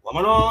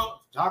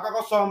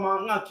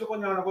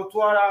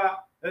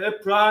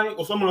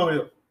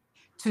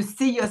 To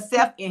see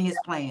yourself in his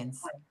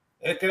plans.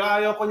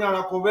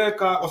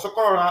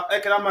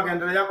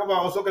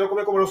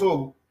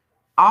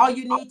 All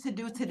you need to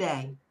do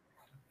today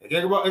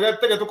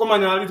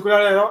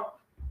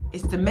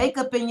is to make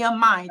up in your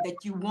mind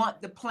that you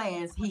want the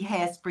plans he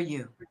has for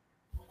you.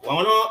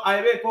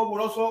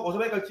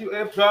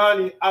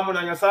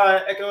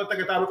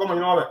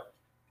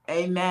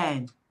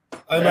 Amen.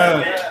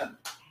 Amen.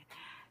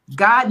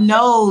 God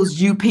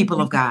knows you, people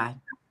of God.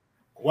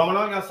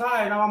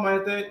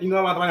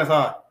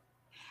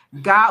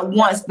 God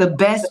wants the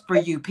best for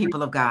you,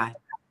 people of God.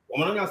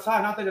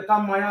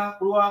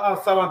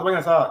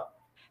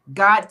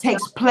 God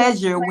takes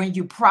pleasure when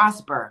you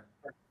prosper.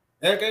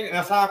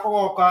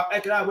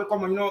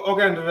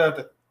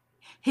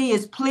 He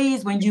is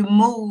pleased when you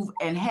move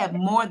and have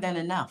more than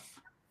enough.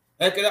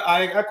 That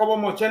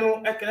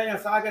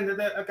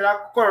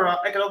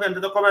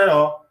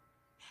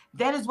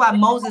is why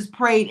Moses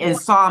prayed in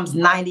Psalms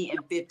 90 and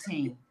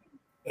 15.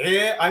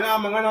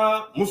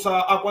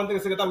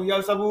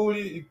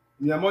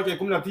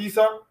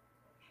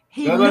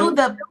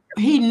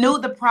 He knew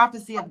the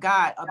prophecy of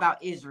God about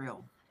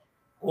Israel.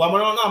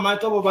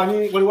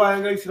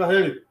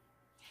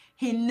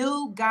 He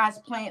knew God's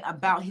plan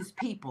about his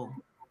people.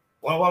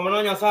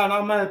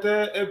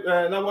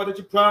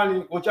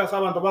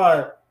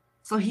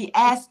 So he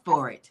asked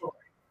for it.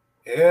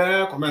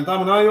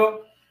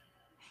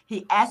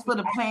 He asked for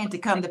the plan to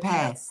come to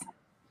pass.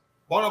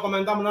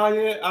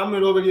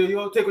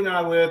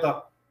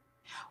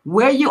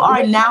 Where you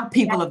are now,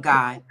 people of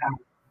God,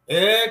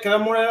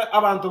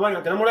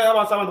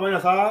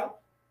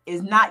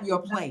 is not your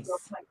place.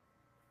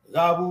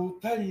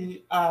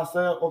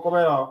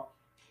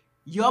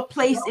 Your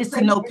place is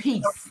to know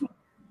peace.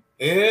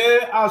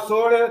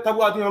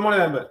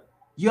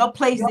 Your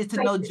place is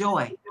to know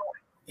joy.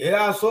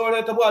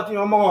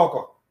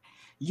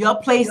 Your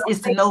place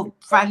is to know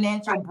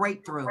financial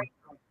breakthrough.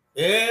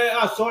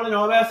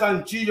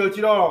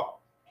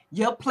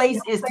 Your place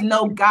is to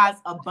know God's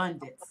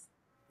abundance.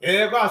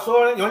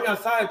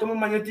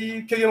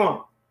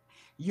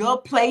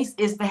 Your place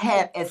is to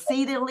have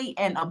exceedingly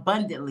and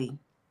abundantly,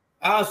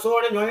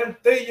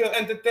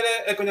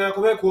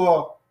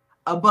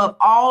 above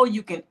all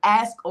you can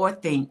ask or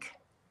think.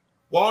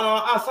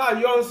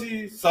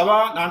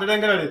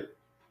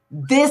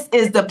 This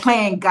is the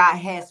plan God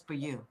has for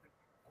you.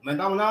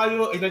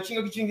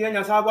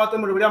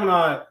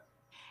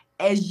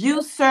 As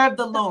you serve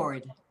the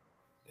Lord,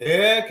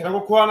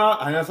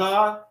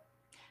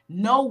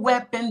 no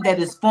weapon that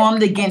is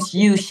formed against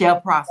you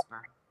shall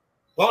prosper.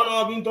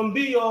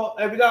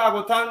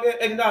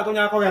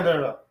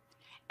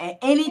 And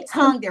any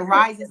tongue that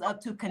rises up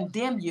to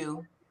condemn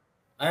you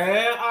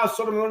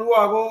Asoro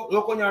mwago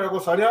loko nyara go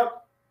saria.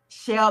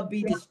 shall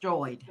be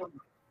destroyed.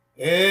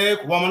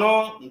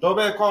 Kubamano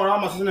ndobe ko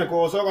rama sine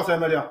ko so ko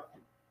semeria.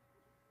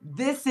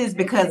 This is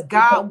because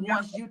God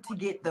wants you to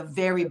get the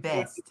very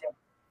best,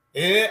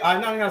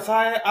 Ananya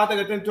sai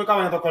atake tentu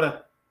kama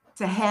tokore.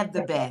 to have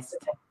the best,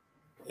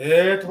 To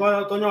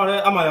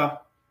nyore amaya.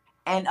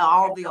 and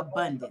all the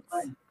abundance.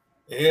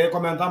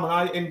 Komenta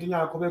mana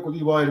entinya ko be ko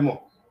di boy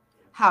mo.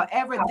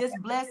 However, this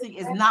blessing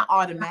is not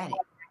automatic.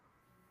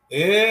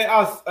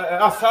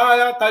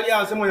 Asaya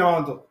talia semo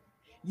yawanto.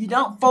 You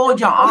don't fold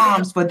your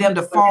arms for them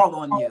to fall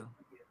on you.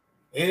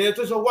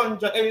 To so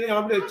wanja ni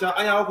ablecha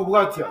anya ko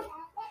bugatia.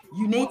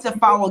 You need to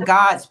follow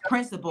God's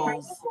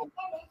principles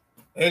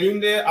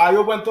Elinde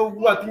ayobanto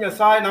buatinya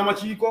sai na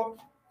machiko.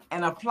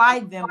 and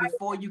apply them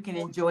before you can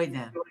enjoy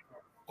them.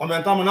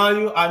 Komenta mana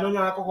yu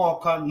anonya ko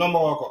ka nomba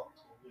wako.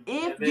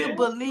 If you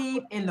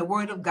believe in the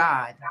word of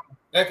God,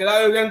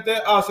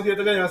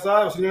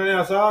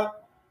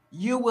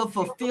 you will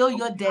fulfill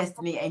your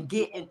destiny and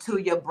get into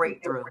your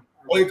breakthrough.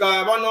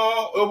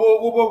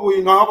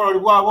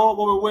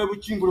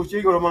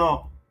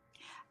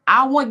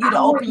 I want you to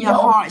open your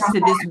hearts to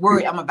this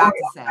word I'm about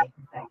to say.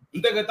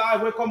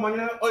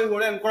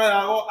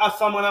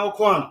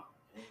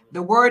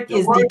 The word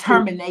is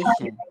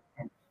determination.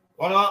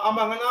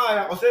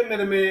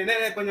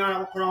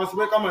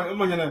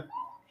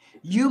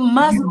 You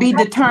must be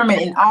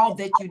determined in all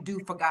that you do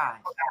for God.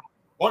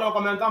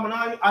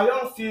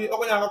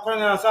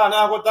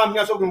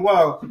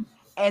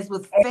 As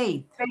with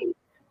faith,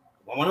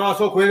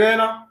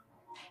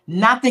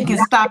 nothing can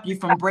stop you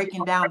from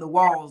breaking down the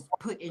walls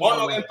put in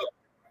your way.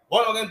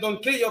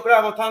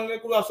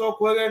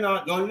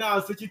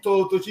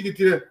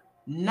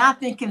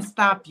 Nothing can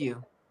stop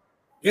you.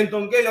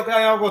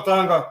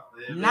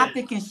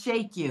 Nothing can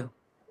shake you.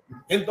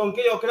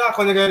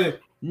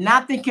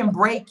 Nothing can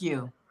break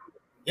you.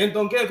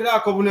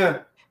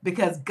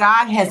 Because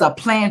God has a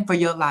plan for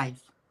your life.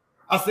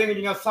 God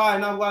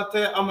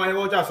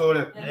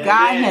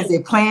has a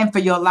plan for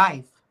your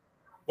life.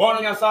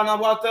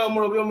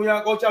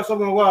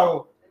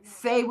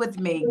 Say with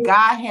me,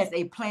 God has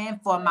a plan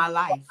for my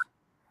life.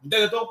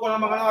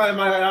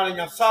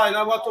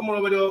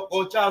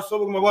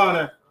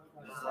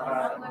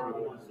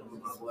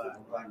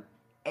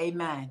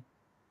 Amen.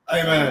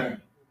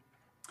 Amen.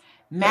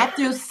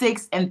 Matthew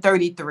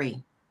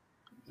 6:33.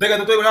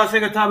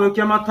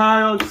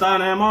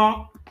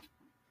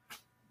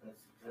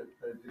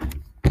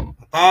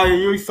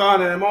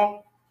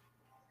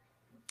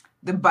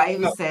 The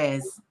Bible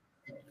says,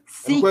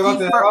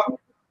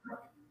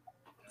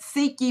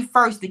 seek ye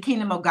first the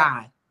kingdom of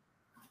God,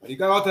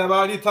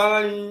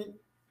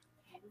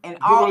 and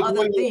all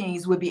other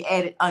things will be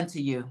added unto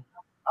you.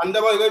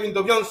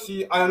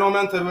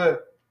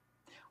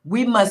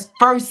 We must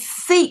first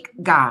seek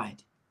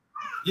God.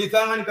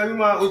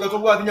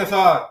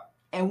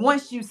 And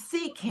once you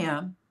seek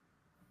him,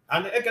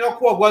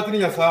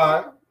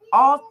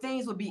 all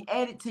things will be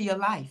added to your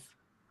life.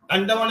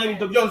 Amen.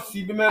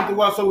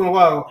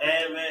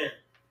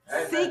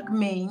 Seek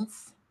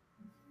means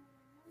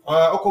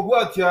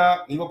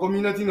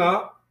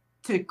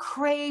to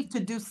crave to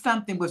do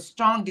something with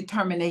strong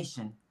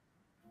determination.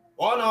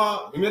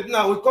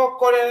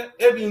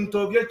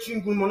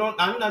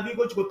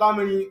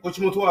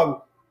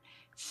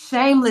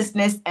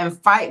 Shamelessness and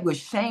fight with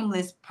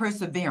shameless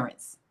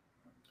perseverance.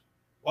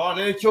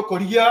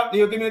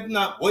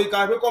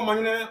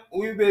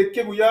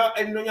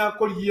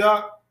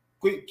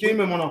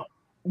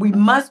 We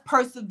must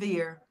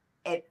persevere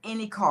at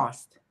any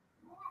cost.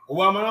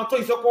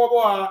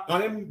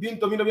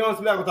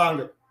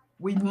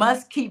 We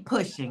must keep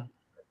pushing.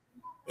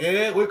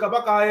 We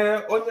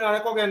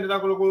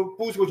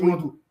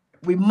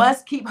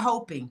must keep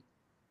hoping.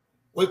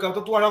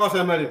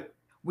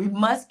 We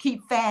must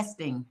keep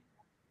fasting.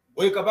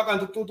 We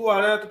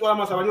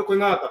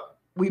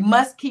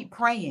must keep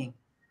praying.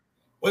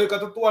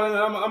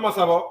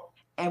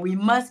 And we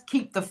must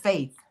keep the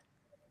faith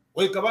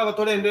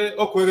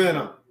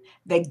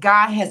that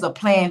God has a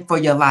plan for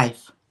your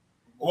life.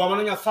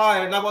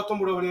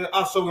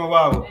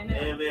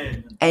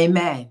 Amen.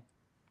 Amen.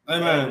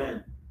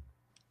 Amen.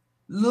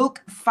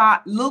 Luke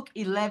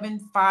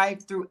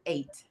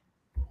 11:5-8.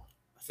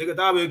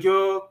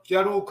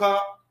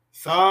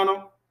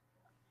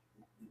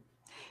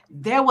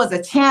 There was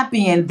a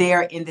champion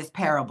there in this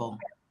parable.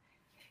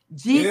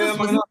 Jesus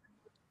was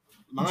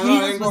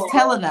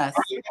telling us.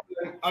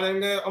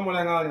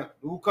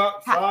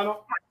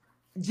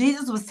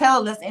 Jesus was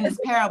telling us in this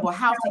parable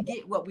how to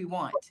get what we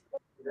want.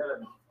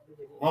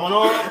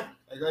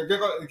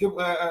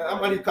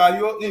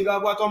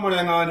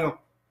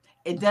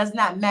 It does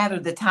not matter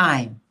the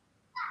time.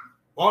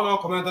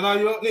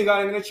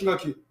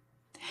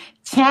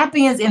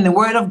 Champions in the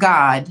Word of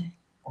God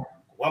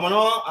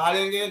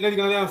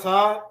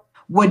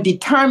were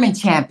determined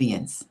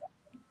champions.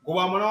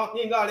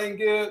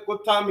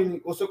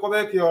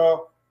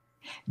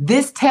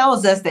 This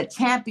tells us that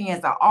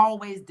champions are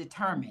always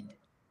determined.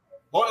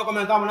 Bona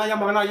komenta mana ya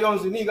magana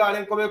yonzi ni ga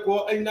len kobe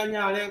ko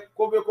enanya le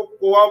kobe ko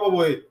wa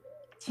boy.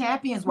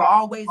 Champions will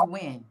always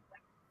win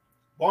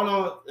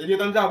Bona ele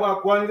tanja ba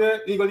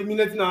kwande ni go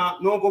eliminate na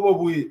no ko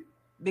boy.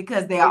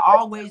 because they are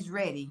always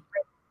ready.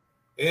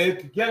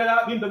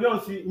 Kiera binto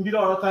yonzi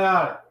ndiro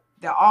tayari.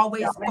 They're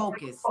always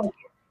focused.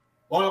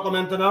 Bona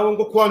komenta na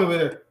ngo kwano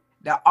bere.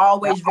 They're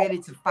always ready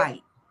to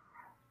fight.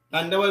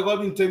 And we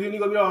go interview ni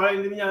go bi ora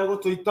ni nya go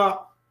toita.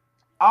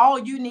 All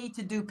you need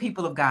to do,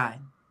 people of God,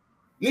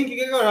 Ninki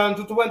ke ga ran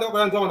tutu wenda ko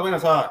ran tama na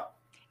sa.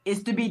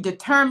 is to be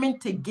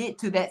determined to get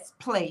to that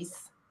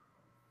place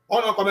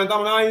Ona komenta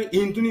mana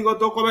intuni go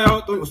to ko be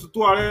to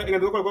sutuare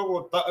ngado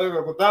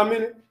ko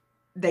tamini.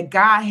 that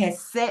God has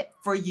set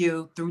for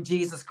you through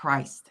Jesus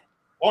Christ.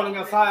 Ona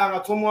nya sa ga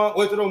tumwa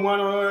wetro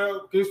mwana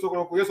Kristo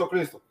ko Yesu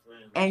Kristo.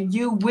 And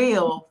you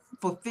will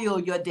fulfill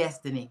your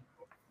destiny.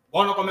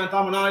 Ona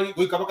komenta mana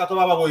we ka ka to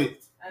baba boy.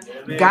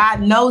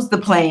 God knows the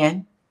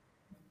plan.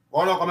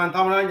 Ona komenta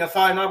mana nya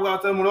sa na bua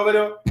te muno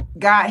video.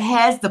 God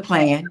has the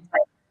plan.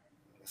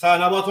 Sa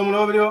na bua te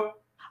muno video.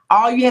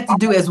 All you have to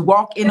do is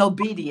walk in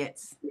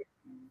obedience,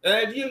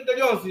 Di inte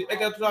yonzi e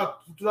ke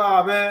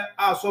tura be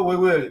a so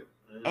we.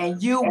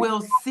 and you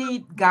will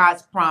see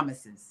God's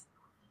promises.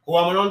 Ko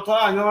amanon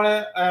ta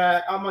nyore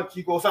ama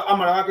chiko sa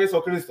amara ka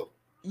Yesu Kristo.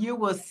 You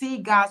will see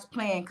God's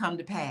plan come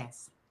to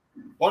pass.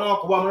 Ona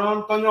ko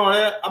amanon ta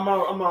nyore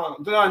ama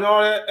ta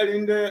nyore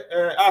elinde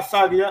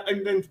asagia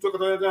elinde tuto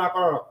ka ta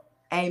ka.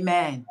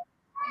 Amen.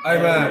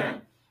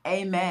 Amen.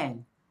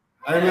 Amen.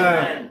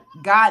 Amen.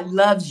 God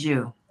loves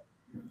you.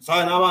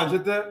 Sa na ba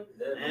njete.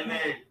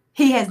 Amen.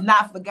 He has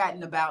not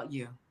forgotten about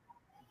you.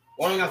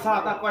 Ona nya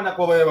sa ta kwenda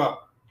ko beba.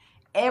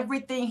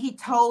 Everything he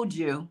told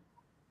you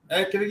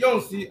E ke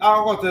yonzi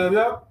a ko te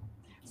bia.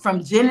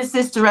 from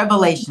Genesis to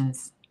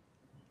Revelations,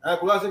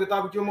 Kula se ke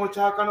ta bi mo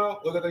chakano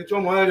o ke ta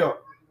chomo elio.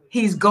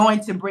 he's going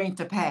to bring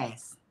to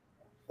pass.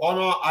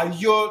 Ona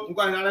ayo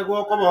ngwa na le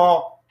go ko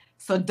bo.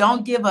 So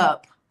don't give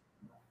up.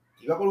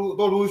 Iga ko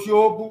do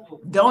lusiobu.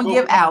 Don't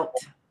give out.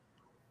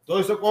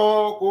 Do se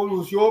ko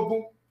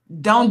lusiobu.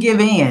 Don't give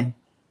in.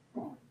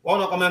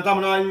 Ona komenta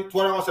mana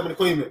tuara ko se me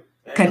ko ime.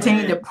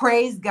 Continue to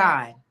praise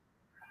God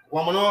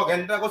Wa mono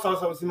genda ko sa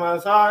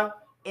sima sa.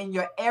 in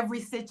your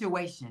every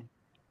situation,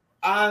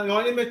 A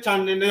ngoni me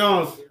chande ne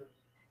yons.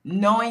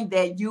 knowing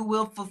that you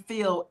will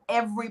fulfill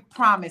every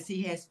promise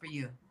he has for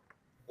you.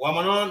 Wa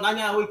mono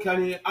nanya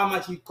wikani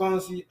amachi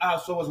konsi a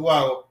so was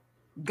wao.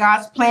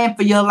 God's plan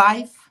for your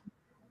life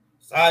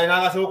Sa ina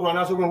ga so ko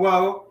na so ko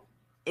wao.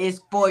 is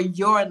for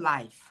your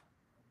life.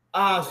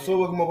 A so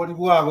was mo bodi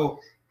wao.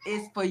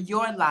 It's for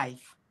your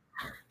life.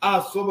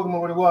 A so was mo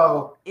bodi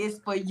wao. It's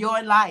for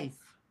your life.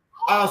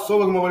 A so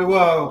was mo bodi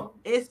wao.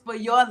 It's for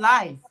your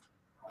life.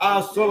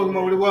 A so was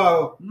mo bodi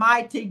wao.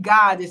 Mighty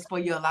God is for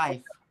your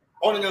life.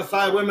 Ona nya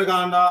sa we me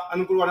ganda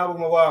an ku na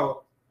mo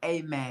wao.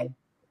 Amen.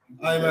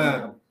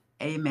 Amen.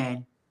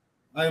 Amen.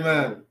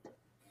 Amen.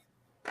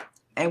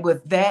 And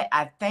with that,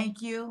 I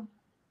thank you.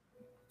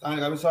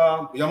 Tani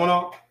kabisa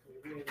yamono.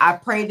 I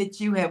pray that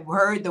you have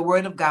heard the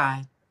word of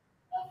God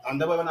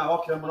Ande ba na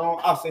okay mono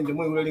asenje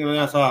mo wuri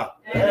ngana sa.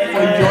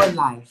 for your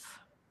life.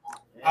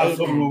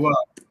 Aso mo wa.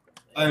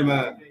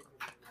 Amen.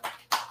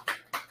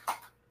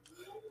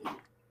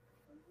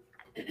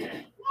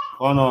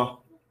 Ono.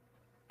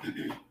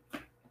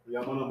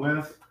 Yamono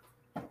buenas.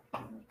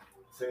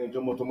 Senje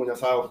mo to mo ya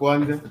sa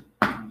kwanje.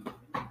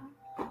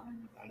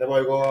 Ande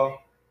ba go.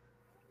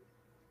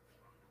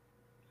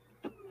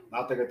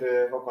 Nate que te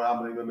kokora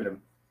mo ni mirem.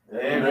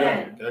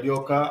 Amen. Te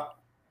dioka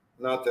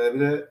na te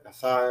bile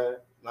sa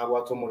na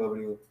wa to mo lo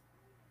brio.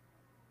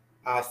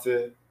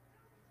 Ase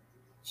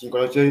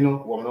chinkolo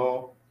cheino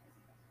wono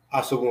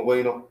aso mo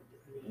bueno.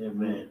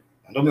 Amen.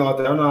 Ando mi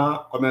wata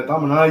na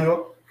komentamo na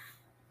yo.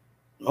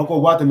 No ko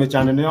wate me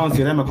chane ne on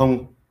sire me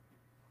komu.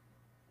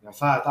 Na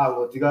sa ta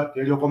go tiga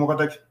te dio como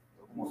katek.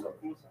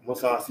 Mo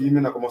sa si me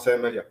na como se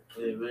media.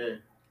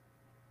 Amen.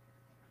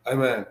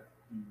 Amen.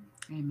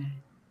 Amen.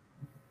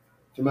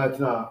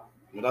 Timatina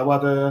na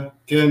wate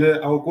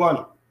kende au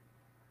kwana.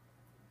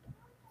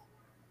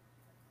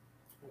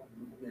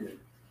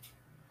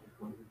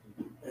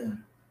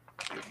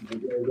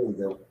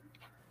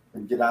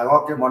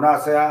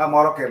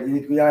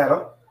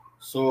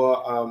 So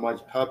I'm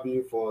much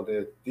happy for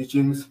the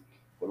teachings.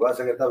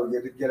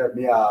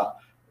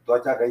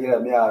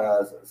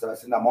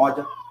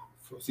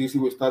 Sisi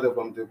we started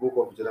from the book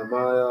of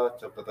Jeremiah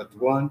chapter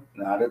 31.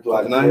 So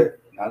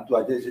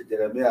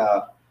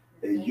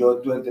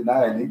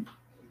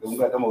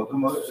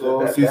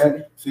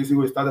Sisi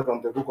we started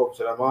from the book of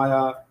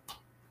Jeremiah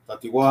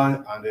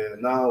 31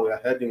 and now we are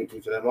heading to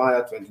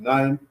Jeremiah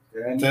 29,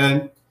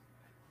 10.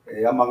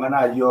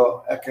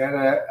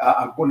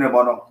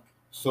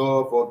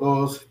 So for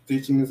those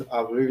teachings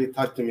have really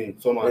touched me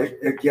so much.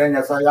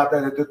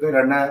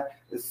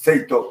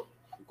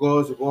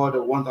 Because God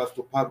wants us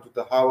to pack to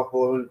the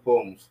household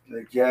homes.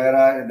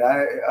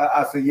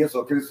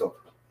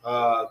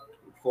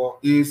 For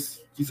His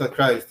Jesus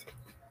Christ.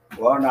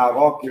 For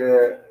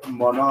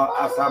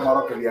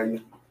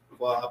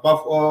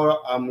above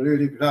all, I'm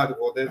really glad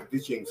for these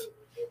teachings.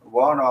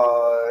 Bueno,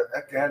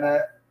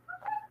 ekene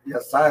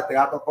Yesaya te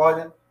gato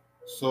coin.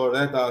 So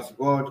let us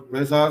God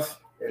bless us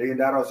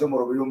Elinda no se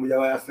morobiyo mu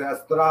ya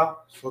astra.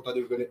 so that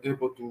we can be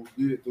able to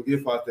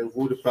give us the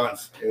good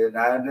plans.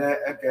 Na ne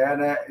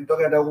ekene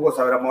intoke da ugo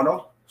sabera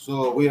mono.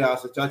 So we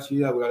as a church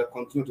here, we will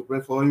continue to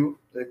pray for you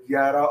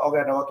Kiara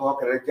oge na to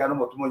kere kiano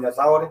motumo nya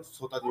saori.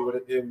 so that you will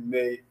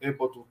be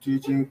able to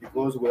teaching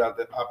because we are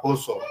the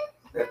apostle.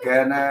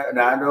 Ekene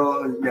na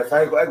no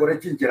Yesaya go ego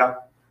rechinchira.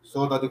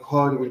 So that the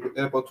God will be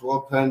able to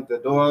open the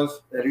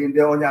doors Elinde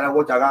onya na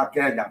go chaga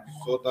Kenya.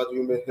 so that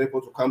you may be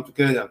able to come to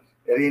Kenya.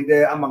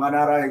 Elinde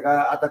amanganara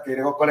ega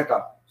atakere go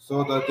koleka.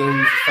 So that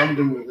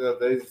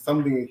there is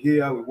something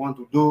here we want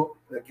to do.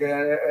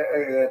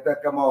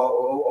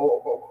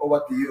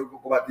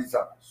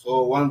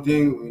 So one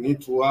thing we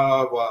need to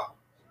have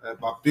a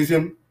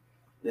baptism.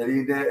 So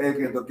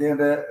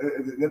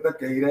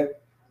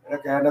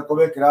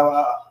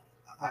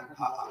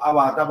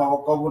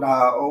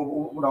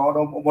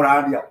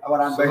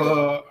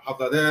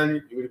after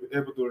then, you will be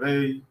able to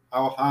lay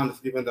our hands,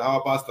 even the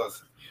our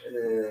pastors.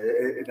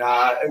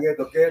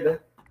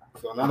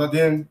 So another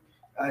thing,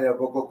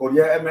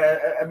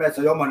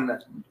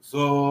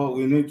 so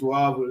we need to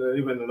have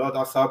even a lot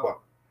of supper.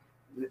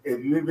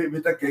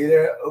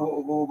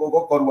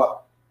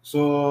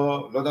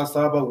 So Lord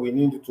Sabbath, we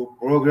need to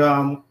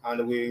program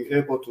and we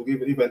able to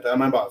give even the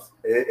members.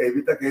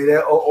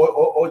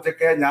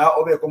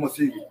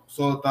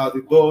 So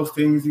that those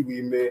things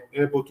we may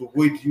able to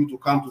wait you to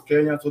come to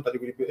Kenya so that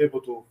we will be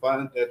able to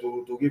find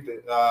to give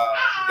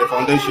the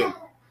foundation.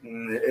 So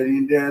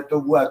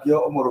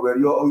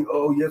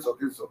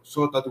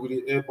that we will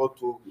be able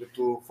to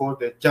follow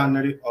the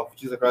journey of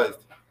Jesus Christ.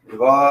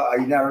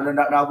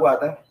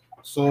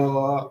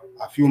 So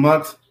a few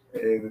months.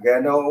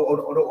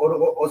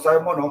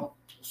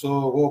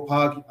 So go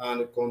back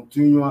and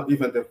continue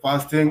even the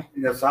fasting.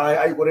 So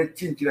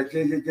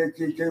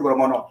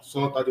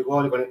that the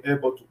God will be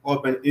able to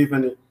open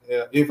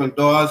even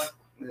doors.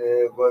 So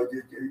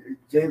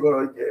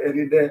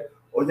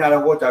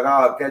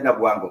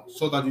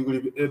that you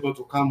will be able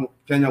to come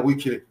Kenya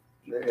weekly.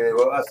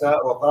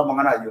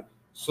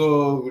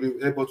 So we will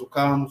be able to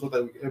come so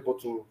that we will be able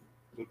to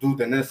do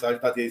the necessary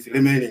that is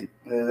remaining.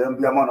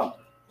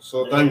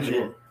 So thank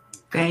you.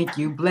 Thank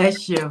you.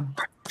 Bless you.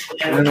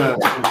 Amen.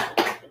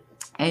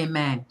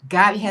 Amen.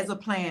 God has a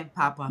plan,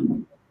 Papa.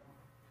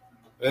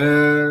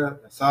 Amen.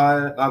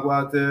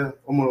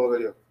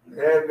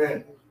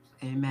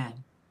 Amen.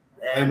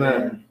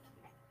 Amen.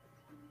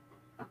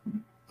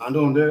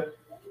 Andonde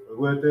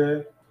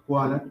gwete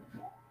kwane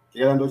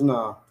kera ndo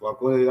na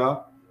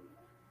twakorera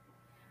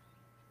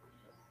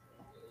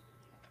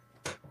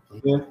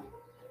nde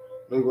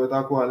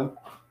gweta kwane.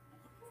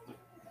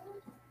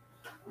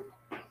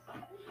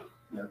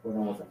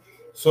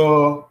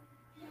 So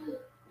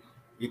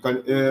you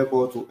can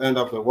able to end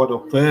up a word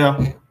of prayer.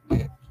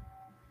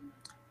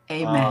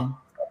 Amen.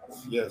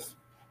 Yes.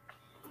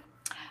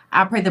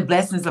 I pray the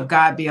blessings of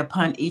God be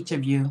upon each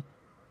of you.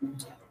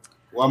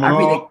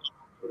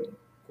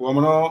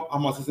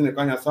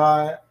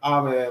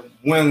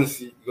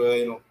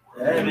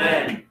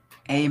 Amen.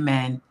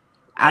 Amen.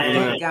 I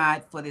thank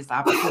God for this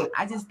opportunity.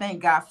 I just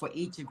thank God for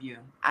each of you.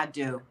 I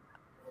do.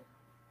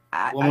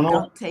 I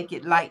don't take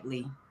it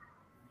lightly.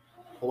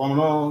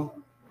 That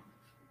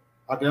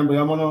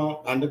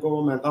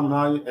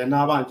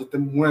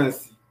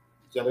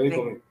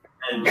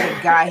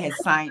God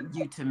has signed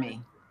you to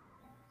me.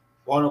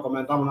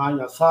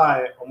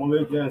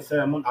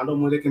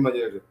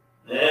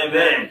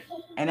 Amen.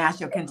 And I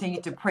shall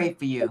continue to pray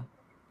for you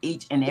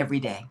each and every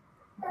day.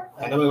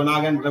 In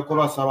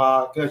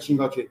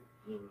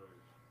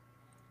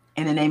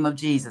the name of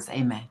Jesus,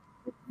 amen.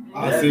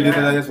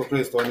 Amen.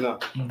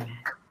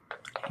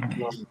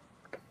 Amen.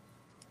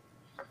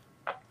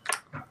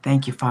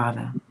 Thank you,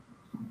 Father.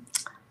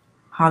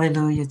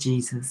 Hallelujah,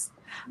 Jesus.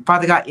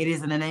 Father God, it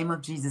is in the name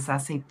of Jesus I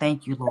say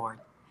thank you, Lord.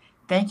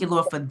 Thank you,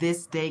 Lord, for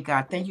this day,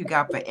 God. Thank you,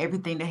 God, for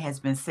everything that has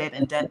been said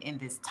and done in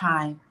this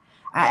time.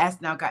 I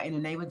ask now, God, in the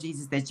name of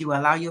Jesus, that you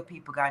allow your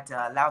people, God,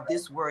 to allow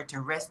this word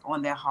to rest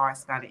on their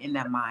hearts, God, and in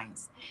their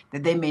minds,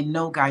 that they may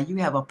know, God, you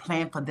have a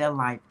plan for their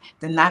life,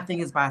 that nothing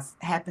is by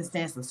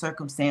happenstance or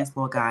circumstance,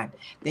 Lord God,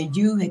 that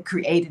you had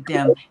created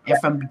them, and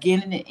from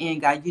beginning to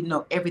end, God, you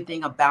know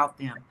everything about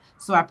them.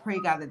 So I pray,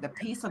 God, that the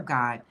peace of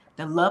God,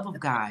 the love of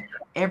God,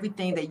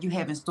 everything that you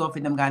have in store for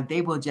them, God,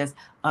 they will just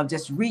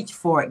reach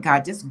for it,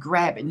 God, just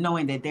grab it,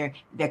 knowing that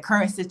their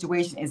current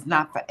situation is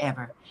not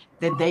forever,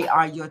 that they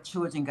are your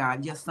children,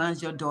 God, your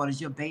sons, your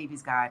daughters, your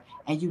babies, God,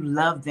 and you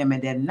love them,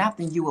 and there's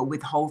nothing you will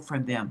withhold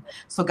from them.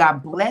 So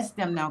God, bless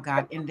them now,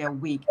 God, in their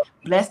week.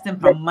 Bless them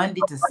from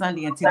Monday to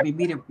Sunday until we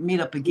meet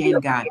up again,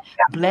 God.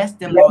 Bless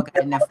them, Lord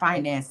God, in their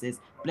finances.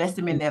 Bless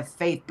them in their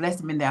faith. Bless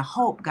them in their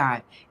hope,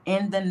 God,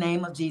 in the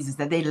name of Jesus,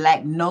 that they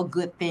lack no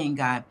good thing,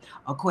 God,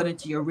 according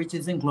to your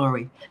riches and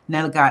glory.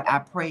 Now, God, I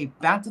pray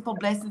bountiful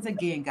blessings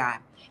again, God,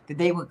 that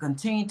they will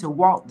continue to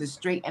walk the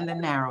straight and the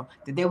narrow,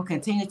 that they will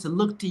continue to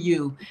look to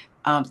you,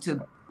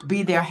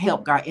 Be their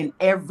help, God, in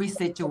every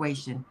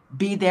situation.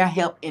 Be their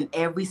help in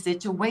every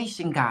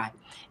situation, God.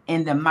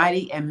 In the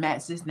mighty and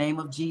matchless name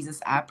of Jesus,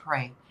 I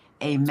pray.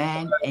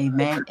 Amen,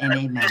 amen, and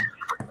amen.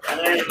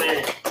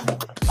 Amen.